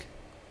mask.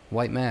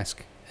 White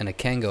mask. And a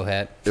Kango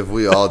hat. If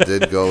we all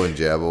did go in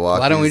Jabberwockies,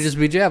 Why don't we just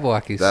be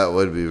Jabberwockies? That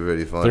would be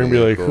pretty funny. They're gonna be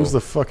and like, cool. "Who's the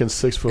fucking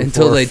 6'4"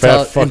 until they fat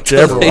tell fuck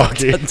until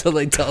Jabberwocky?" until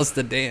they tell us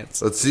to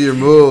dance. Let's see your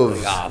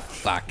moves. Oh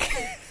fuck!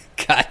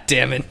 God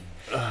damn it!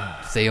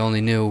 If they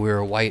only knew we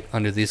were white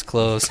under these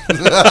clothes.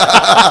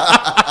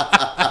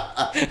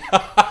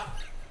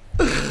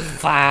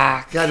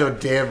 Fuck! Got no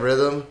damn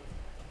rhythm.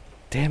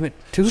 Damn it!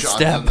 Sean's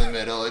Two-step. in the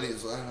middle, and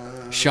he's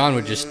like, Sean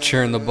would just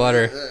churn the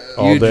butter.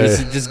 All you day.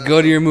 just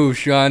go to your move,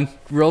 Sean.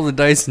 Roll the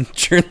dice and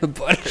churn the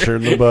butter.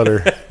 Churn the butter.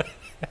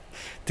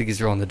 Think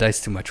he's rolling the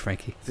dice too much,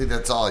 Frankie. I think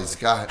that's all he's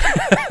got.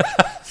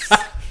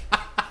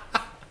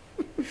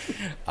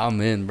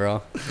 I'm in, bro.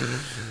 All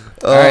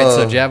right,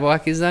 so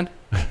Jabberwockies then?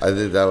 I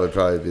think that would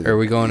probably be. Or are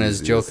we going the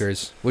as easiest.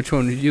 Jokers? Which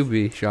one would you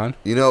be, Sean?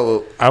 You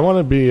know, I want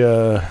to be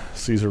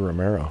Cesar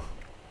Romero,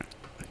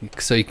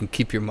 So you can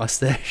keep your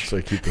mustache. so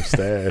I keep the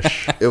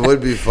stash. it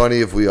would be funny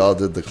if we all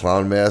did the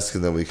clown mask,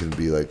 and then we can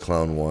be like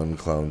clown 1,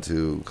 clown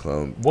 2,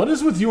 clown. What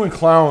is with you and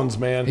clowns,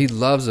 man? He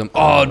loves them.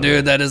 Oh,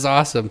 dude, that is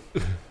awesome.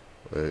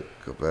 Wait,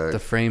 go back. The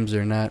frames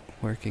are not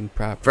working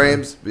properly.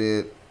 Frames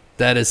being.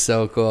 That is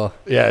so cool.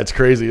 Yeah, it's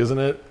crazy, isn't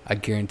it? I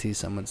guarantee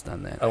someone's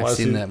done that. I I've wanna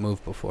seen see- that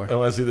move before. I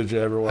want to see the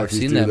Jabberwockies I've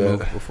seen do that that. move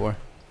before.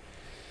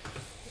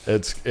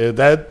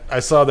 That I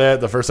saw that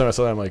the first time I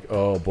saw that. I'm like,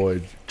 oh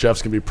boy,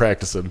 Jeff's gonna be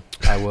practicing.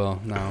 I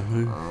will.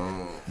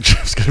 No.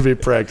 Jeff's gonna be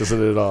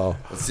practicing it all.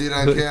 Let's see it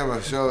on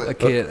camera. Show it. I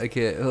can't.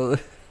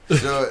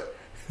 Show it.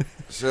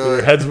 Show Your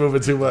it. head's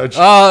moving too much.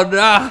 Oh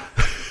no.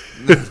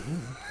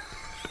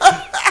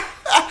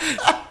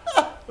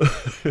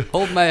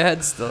 Hold my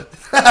head still.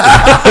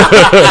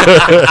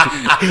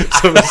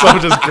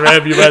 Someone just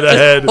grab you by the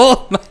head.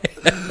 Hold my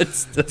head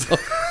still.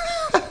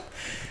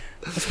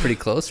 That's pretty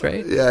close,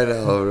 right? Yeah, I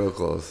know. Real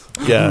close.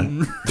 Yeah.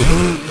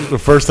 The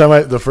first time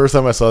I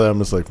saw that, I'm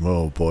just like,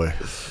 oh boy,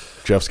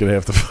 Jeff's gonna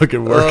have to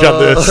fucking work on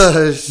this.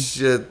 Oh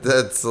shit,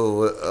 that's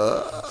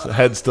The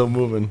head's still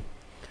moving.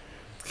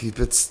 keep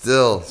it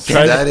still.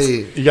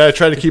 Steady. You gotta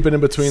try to keep it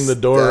in between the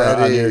door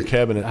on your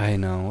cabinet. I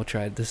know. We'll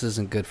try. This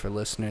isn't good for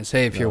listeners.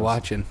 Hey, if you're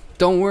watching,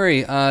 don't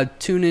worry.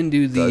 Tune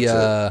into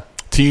the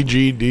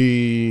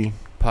TGD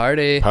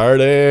party.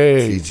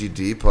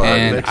 TGD party.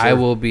 And I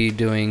will be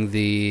doing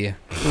the.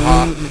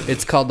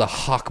 It's called the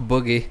Hawk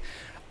Boogie.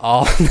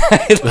 All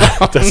night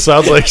long. That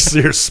sounds like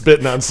you're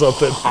spitting on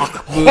something.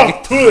 Hawk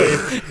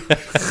Boogie.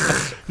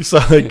 You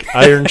sound like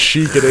Iron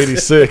Sheik at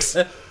 86.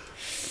 Hulk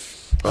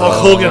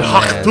Hogan,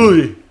 Hawk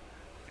Boogie.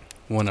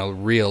 When a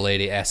real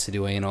lady asks to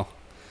do anal.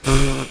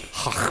 Oh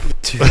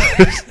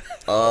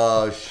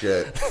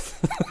shit.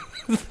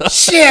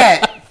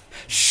 Shit!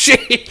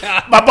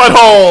 My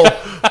butthole.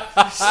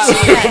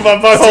 My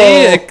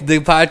butthole. See, the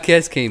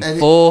podcast came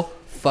full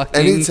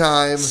fucking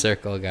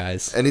circle,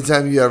 guys.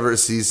 Anytime you ever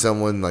see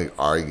someone like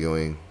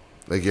arguing,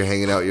 like you're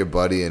hanging out with your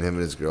buddy and him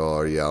and his girl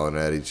are yelling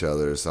at each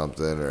other or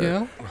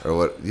something, or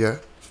what? Yeah.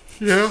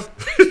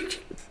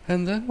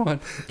 And then what?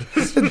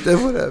 And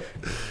then what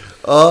happened?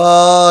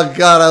 Oh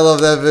god, I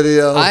love that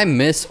video. I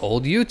miss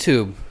old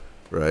YouTube.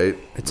 Right?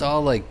 It's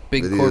all like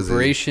big Videos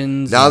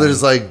corporations. Now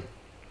there's like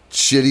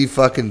shitty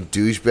fucking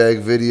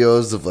douchebag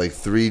videos of like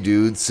 3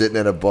 dudes sitting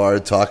at a bar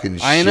talking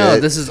shit. I know,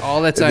 this is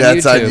all that's on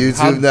That's YouTube. on YouTube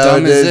How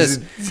dumb is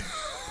this?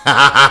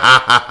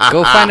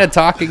 Go find a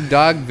talking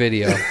dog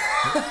video.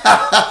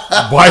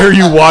 Why are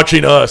you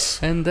watching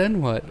us? And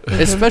then what?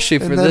 Especially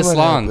for then this what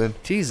long. happened?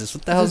 Jesus,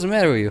 what the hell's the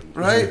matter with you?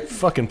 Right?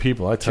 Fucking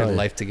people, I Get tell your you.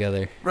 life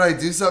together. Right,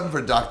 do something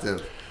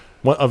productive.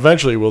 Well,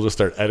 eventually, we'll just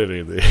start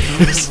editing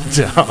these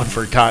down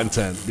for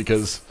content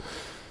because,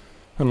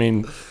 I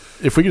mean,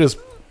 if we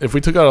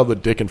took out all the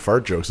dick and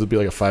fart jokes, it'd be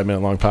like a 5-minute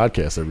long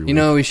podcast every week. You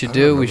know what we should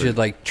do? We should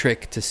like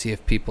trick to see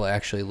if people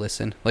actually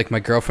listen. Like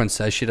my girlfriend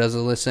says she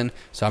doesn't listen,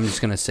 so I'm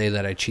just gonna say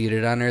that I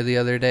cheated on her the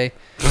other day.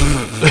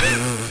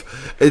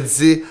 And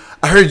see,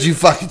 I heard you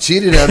fucking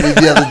cheated on me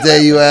the other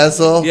day, you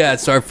asshole. Yeah,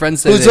 so our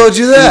friends say Who told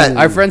you that?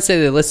 Our friends say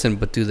they listen,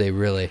 but do they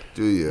really?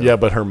 Do you? Yeah,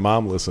 but her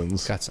mom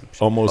listens. Got some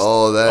shit. Almost.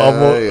 Oh,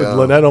 there you go.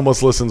 Lynette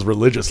almost listens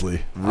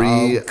religiously.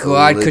 Oh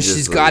God, because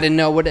she's got to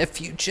know what a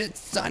future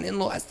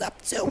son-in-law is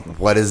up to.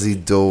 What is he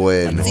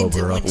doing? What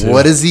we're up to.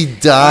 What has he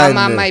done? I'm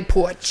on my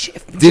porch.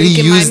 Did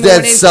he use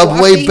that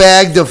Subway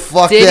bag to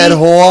fuck that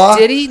whore?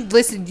 Did he?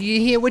 Listen, do you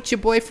hear what your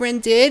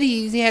boyfriend did?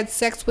 He had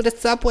sex with a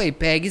Subway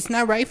bag. It's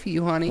not right for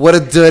you, honey. What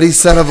a dirty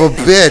son of a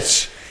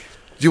bitch.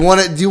 Do you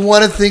want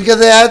to think of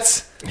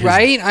that?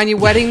 Right? On your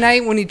wedding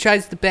night when he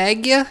tries to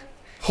bag you?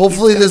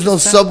 Hopefully there's no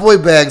Subway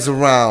bags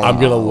around. I'm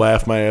going to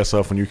laugh my ass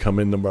off when you come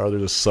in tomorrow.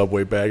 There's a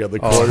Subway bag on the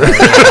corner.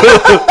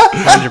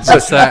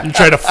 100%. You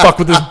trying to fuck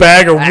with this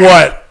bag or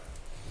what?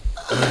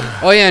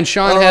 Oh, yeah, and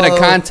Sean had a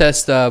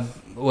contest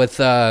with...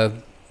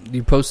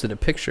 you posted a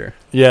picture.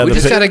 Yeah, we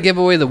just got to give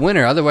away the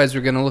winner. Otherwise,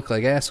 we're going to look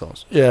like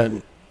assholes. Yeah.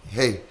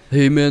 Hey,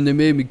 man, they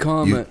made me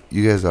comment.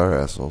 You guys are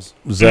assholes.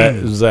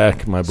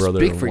 Zach, my brother,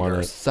 Speak for won it.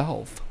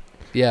 yourself.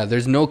 Yeah,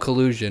 there's no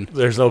collusion.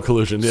 There's no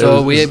collusion. Yeah,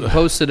 So we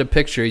posted a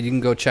picture. You can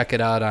go check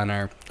it out on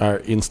our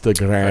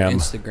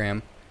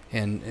Instagram.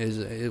 And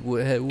it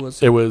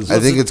was. I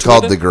think it's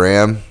called the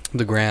Gram.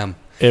 The Gram.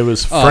 It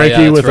was Oh,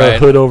 Frankie yeah, with that's a right.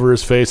 hood over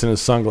his face and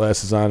his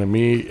sunglasses on, and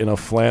me in a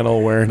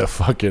flannel wearing a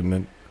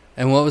fucking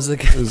And what was the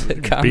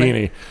comment?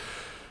 beanie.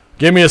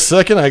 Give me a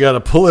second. I got to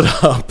pull it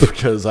up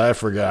because I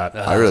forgot.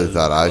 I really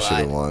thought I should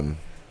have won.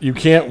 You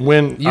can't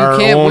win You our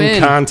can't own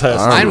win.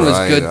 contest. Mine was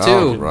good,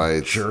 too.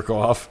 Right. Jerk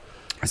off.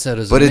 I said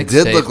it was But a it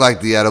did mixtape. look like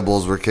the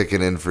edibles were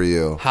kicking in for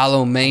you.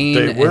 Hollow Maine.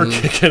 They were and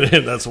kicking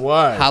in. That's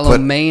why. Hollow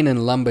Maine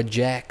and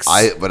Lumberjacks.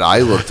 But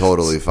I look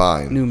totally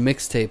fine. New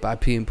mixtape,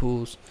 IP and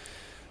Pools.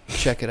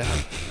 Check it out.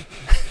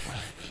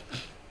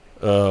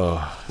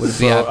 Would it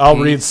be So IP? I'll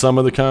read some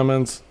of the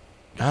comments.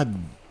 God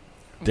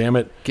damn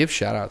it. Give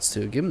shout outs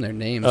to. Give them their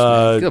names.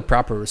 Man. Give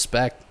proper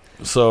respect.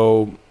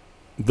 So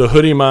the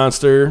hoodie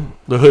monster,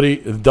 the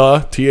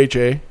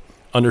THA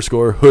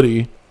 _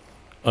 hoodie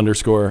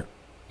 _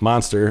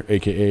 monster,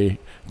 a.k.a.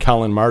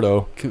 Colin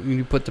Mardo. Can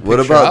you put the What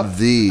picture about up?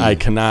 the? I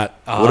cannot.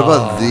 What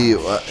about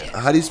the?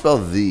 How do you spell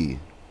the?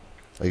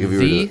 Like if you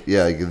The? were to,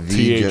 yeah, like the.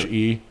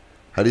 THE.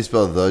 How do you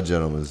spell the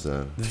gentleman's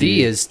name?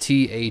 The is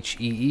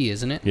THEE,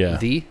 isn't it? Yeah.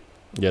 The?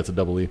 Yeah, it's a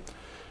double E.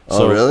 Oh,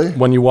 So really?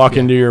 when you walk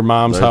into your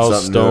mom's Learn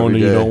house something new stoned every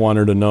and you day. don't want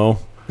her to know.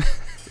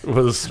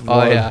 Was Oh,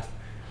 one. yeah.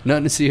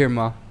 Nothing to see here,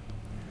 Ma.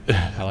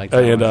 I like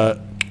that.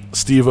 And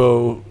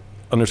Steve-O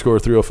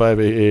 _ 305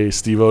 AA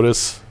Steve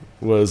Otis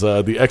was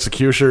the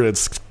Executioner and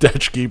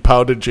Stechke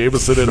pounded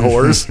Jameson and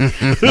whores.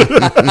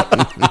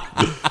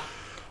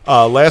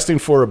 Lasting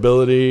for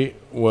ability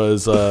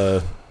was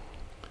her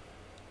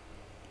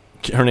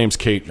name's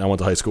Kate. I went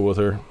to high school with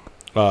her.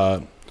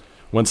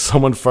 When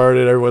someone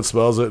farted, everyone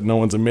smells it. No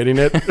one's admitting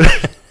it.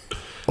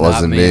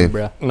 Wasn't me,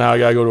 bro. Now I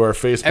gotta go to our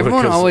Facebook.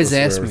 Everyone always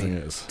asks asks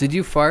me, "Did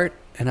you fart?"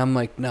 And I'm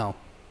like, "No,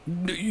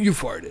 you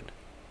farted."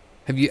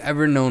 Have you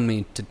ever known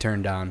me to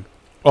turn down?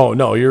 Oh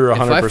no, you're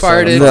 100%. If I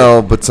farted,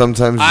 no, but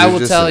sometimes I you're will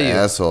just tell an you.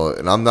 asshole,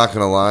 and I'm not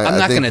gonna lie. I'm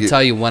not going to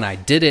tell you when I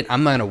did it.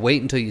 I'm not going to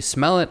wait until you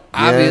smell it.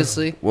 Yeah.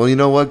 Obviously. Well, you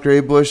know what, Gray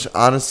Bush?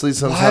 Honestly,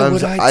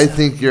 sometimes would I I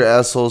think your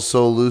asshole's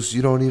so loose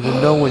you don't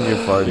even know when you're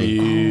farting.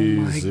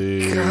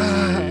 Easy. Oh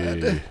my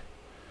God.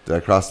 Did I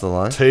cross the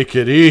line? Take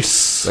it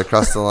east. Did I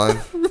cross the line?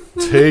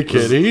 Take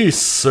it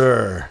east,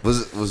 sir.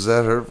 Was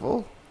that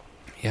hurtful?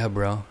 Yeah,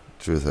 bro.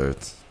 Truth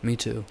hurts. Me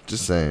too.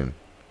 Just saying.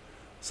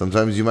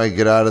 Sometimes you might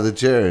get out of the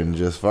chair and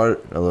just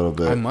fart a little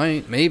bit. I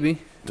might, maybe.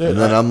 And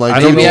then I'm like, I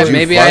don't know.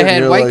 Maybe I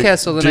had White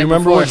Castle the Do you night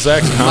remember before. what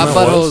Zach's My comment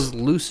butthole's was?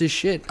 loose as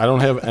shit. I don't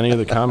have any of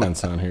the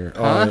comments on here.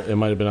 Huh? It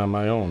might have been on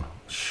my own.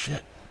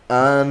 Shit.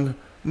 On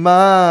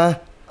my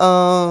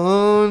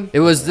own.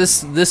 It was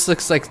this. This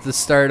looks like the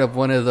start of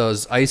one of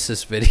those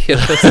ISIS videos.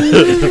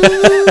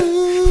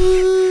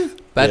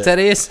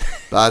 Bataris.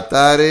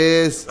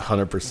 Bataris.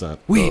 100%.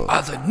 We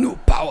are the new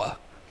power.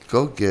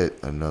 Go get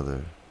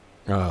another.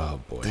 Oh,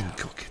 boy. Then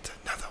go get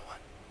another one.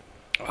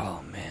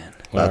 Oh man.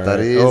 All right.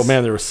 Bataris. Oh,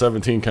 man, there were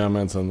 17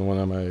 comments on the one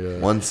on my...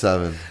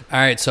 1-7. All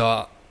right,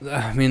 so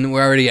I mean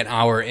we're already an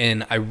hour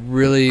in. I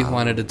really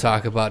wanted to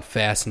talk about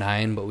Fast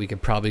 9, but we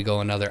could probably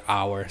go another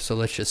hour. So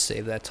let's just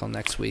save that till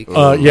next week.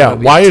 yeah, That'll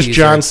be why a is teaser.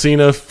 John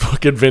Cena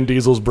fucking Vin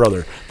Diesel's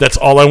brother? That's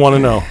all I want to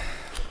know.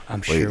 I'm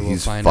Wait, sure we'll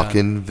he's find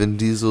fucking Vin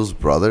Diesel's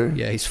brother? out.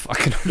 Yeah, he's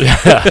fucking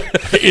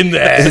In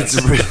the ass.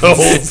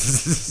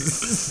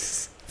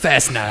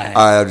 Fast 9. All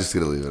right, I'm just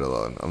going to leave it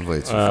alone. I'm way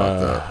too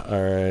fucked up.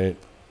 All right.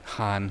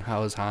 Han,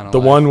 how is Han alive? The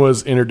one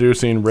was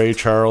introducing Ray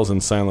Charles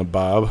and Silent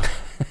Bob.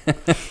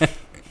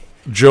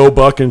 Joe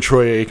Buck and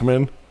Troy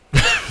Aikman.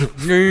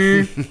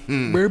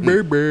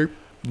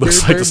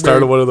 Looks like the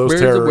start of one of those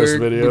terrorist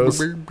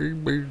videos.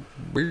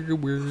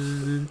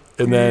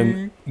 And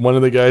then one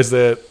of the guys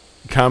that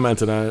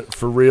commented on it,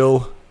 for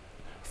real,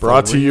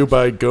 brought to you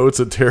by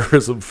Goats and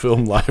Terrorism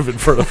filmed live in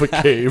front of a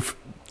cave.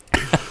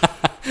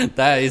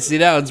 You see,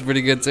 that one's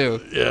pretty good too.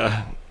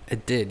 Yeah.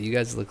 It did. You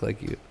guys look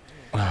like you.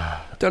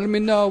 Telling me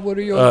now, what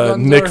are your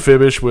guns Nick are?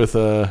 Fibish with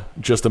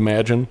Just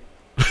Imagine.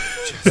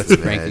 That's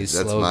Frankie's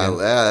slogan.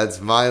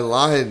 That's my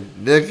line,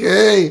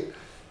 Nicky.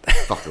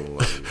 Fucking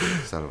love you,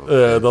 son of a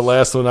bitch. The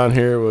last one on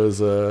here was,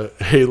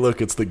 hey, look,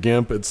 it's the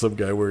Gimp, and some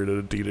guy wearing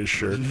an Adidas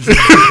shirt.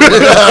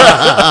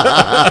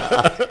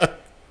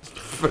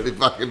 Pretty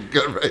fucking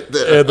good right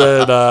there. And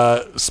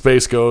then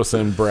Space Ghost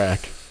and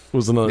Brack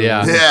was another Yeah.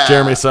 one. Yeah.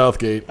 Jeremy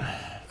Southgate.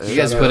 You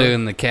guys put it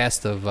in the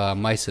cast of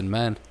Mice and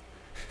Men.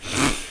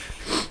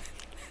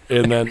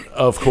 And then,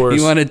 of course,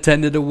 You want to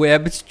tend to the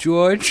webs,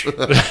 George?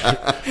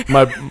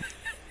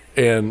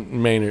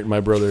 Maynard, my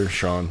brother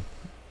Sean.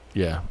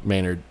 Yeah,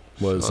 Maynard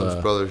was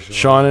Sean's brother,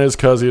 Sean and his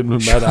cousin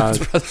met on.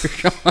 Brother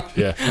Sean.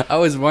 Yeah, I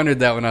always wondered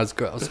that when I was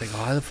growing. I was like,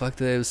 why the fuck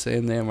did they have the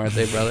same name? Aren't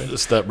they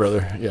brothers? step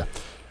brother. Yeah,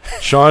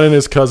 Sean and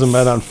his cousin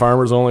met on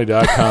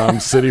FarmersOnly.com.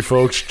 City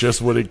folks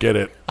just wouldn't get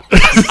it.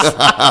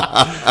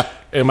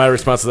 And my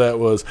response to that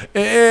was,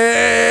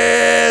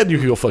 and you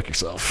can go fuck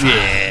yourself.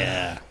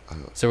 Yeah.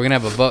 So we're going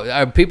to have a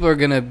vote. People are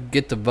going to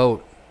get to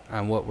vote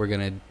on what we're going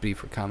to be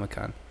for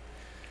Comic-Con.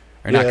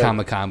 Or not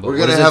Comic-Con, but we're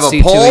what gonna is have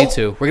it? a C2E2.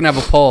 We're going to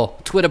have a poll.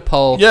 Twitter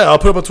poll. Yeah, I'll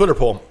put up a Twitter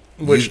poll,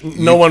 which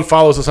no one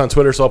follows us on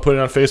Twitter, so I'll put it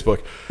on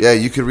Facebook. Yeah,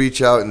 you could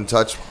reach out and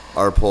touch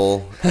our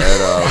poll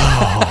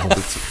at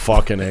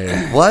Fucking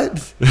A.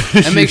 what?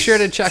 And make sure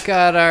to check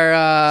out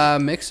our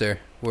Mixer.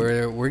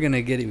 We're going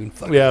to get even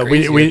fucking Yeah,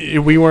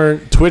 crazier. we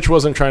weren't. Twitch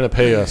wasn't trying to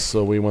pay us,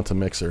 so we went to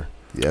Mixer.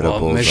 Yeah,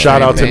 Well, Mixer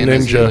Shout out to ain't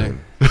paying us Ninja.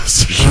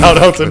 Shout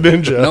out to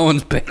Ninja. No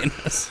one's paying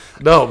us.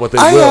 No, but they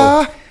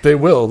will. They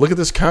will. Look at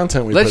this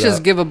content we Let's put just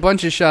out. give a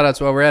bunch of shout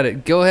outs while we're at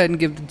it. Go ahead and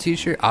give the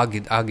t-shirt. Let me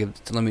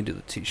do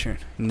the t-shirt.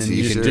 And then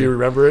you can Do you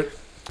remember it?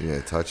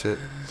 Yeah, touch it.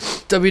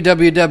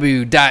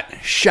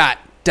 www.shop.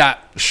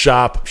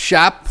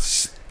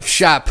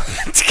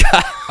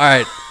 All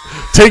right.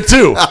 Take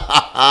two. We'll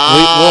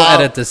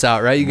edit this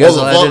out, right? You guys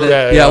will edit it?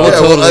 Yeah, We'll Yeah,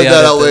 totally we'll edit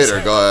that out edit this.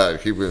 later. Go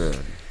ahead. Keep it in.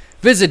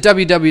 Visit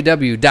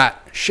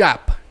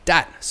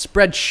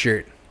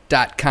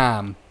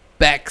www.shop.spreadshirt.com /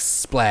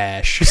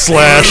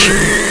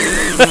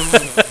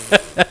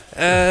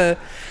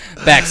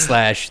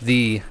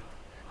 the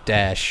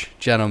dash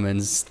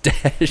gentleman's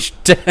dash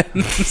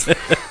 10.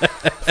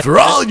 For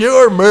all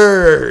your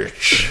merch.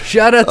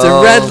 Shout out to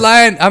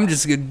Redline. I'm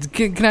just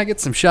can I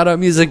get some shout out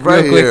music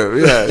Right real quick? here.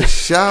 Yeah,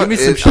 shout Give me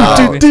some it shout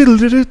out. out.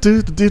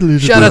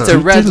 Shout out to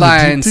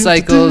Redline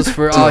Cycles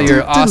for all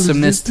your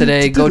awesomeness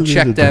today. Go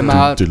check them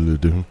out.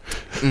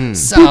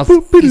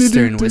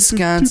 Southeastern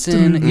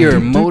Wisconsin, your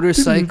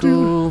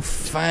motorcycle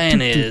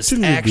finest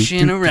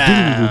action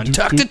around.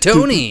 Talk to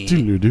Tony.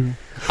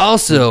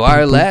 Also,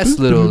 our last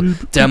little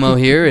demo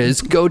here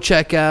is go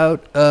check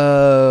out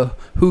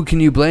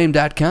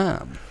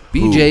whocanyoblame.com.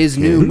 BJ's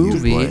Who new Can You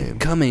movie Blame?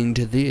 coming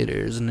to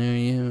theaters near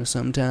you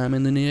sometime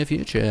in the near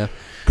future.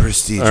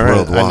 Prestige All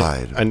right,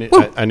 worldwide.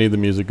 I need the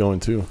music going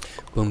too.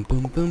 Boom,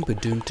 boom, boom,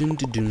 ba-dum, dum,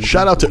 da, dum,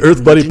 Shout out to boom,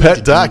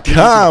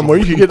 earthbuddypet.com where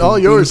you can get all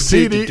your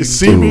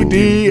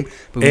CBD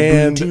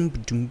and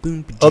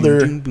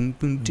other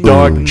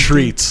dog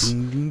treats.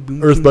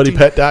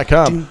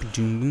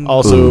 Earthbuddypet.com.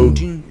 Also,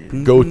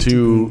 go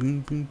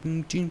to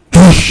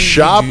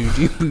shop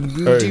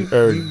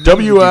or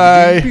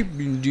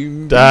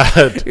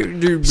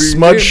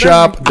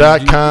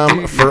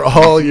wi.smudgeshop.com for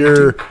all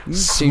your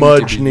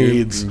smudge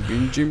needs.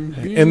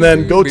 And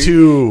then go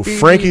to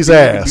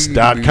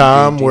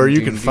frankiesass.com where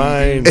you can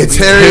find It's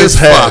hairy his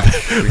as head. fuck.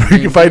 Where you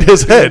can find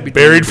his head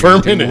buried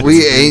firm in it.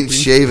 We ain't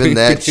shaving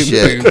that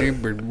shit.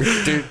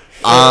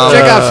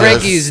 Check out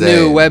Frankie's Just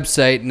new saying.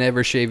 website,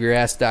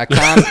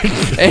 nevershaveyourass.com.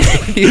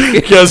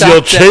 Because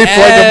you'll chafe like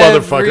a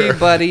motherfucker.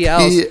 Everybody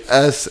else.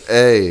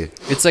 PSA.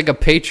 It's like a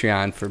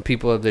Patreon for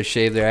people that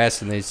shave their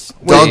ass and they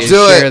Don't do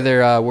share it.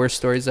 their worst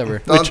stories ever.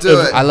 Don't do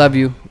it. I love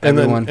you, And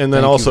everyone. then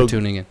Thank also you for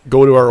tuning in.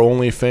 go to our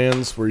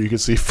OnlyFans where you can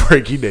see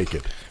Frankie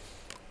naked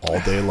all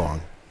day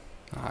long,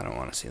 I don't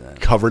want to see that.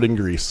 covered in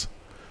grease,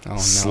 Oh, no.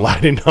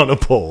 sliding down a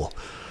pole.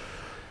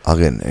 I'll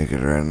get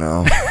naked right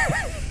now.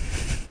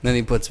 Then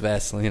he puts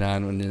Vaseline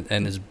on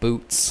and his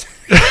boots.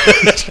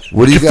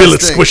 What do you I feel guys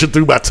it think? squishing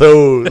through my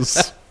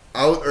toes.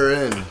 Out or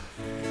in?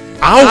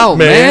 Out, Out,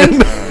 man.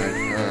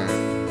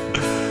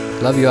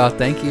 Love you all.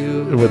 Thank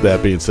you. And with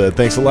that being said,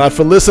 thanks a lot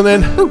for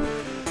listening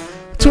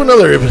to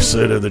another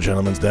episode of The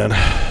Gentleman's Den.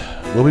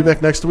 We'll be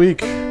back next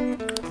week.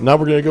 Now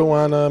we're going to go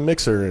on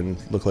Mixer and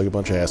look like a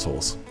bunch of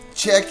assholes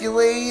Check you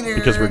later.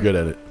 because we're good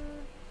at it.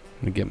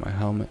 Let me get my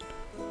helmet.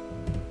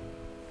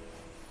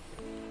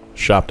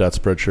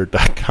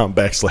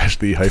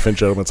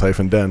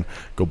 shop.spreadshirt.com/the-gentleman's-den.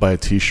 Go buy a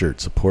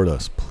t-shirt. Support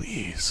us,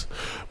 please.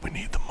 We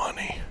need the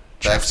money.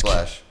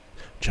 Backsplash.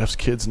 Jeff's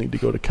kids need to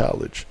go to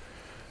college.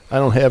 I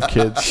don't have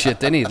kids. Shit,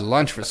 they need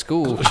lunch for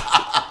school.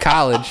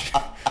 College.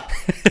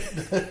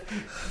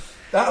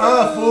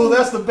 Fool,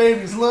 that's the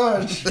baby's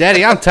lunch.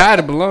 Daddy, I'm tired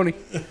of bologna.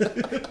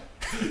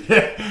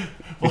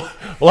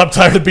 Well, I'm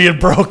tired of being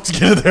broke.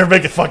 Get in there and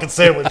make a fucking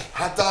sandwich.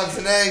 Hot dogs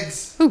and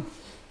eggs.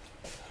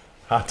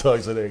 Hot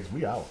dogs and eggs.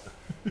 We out.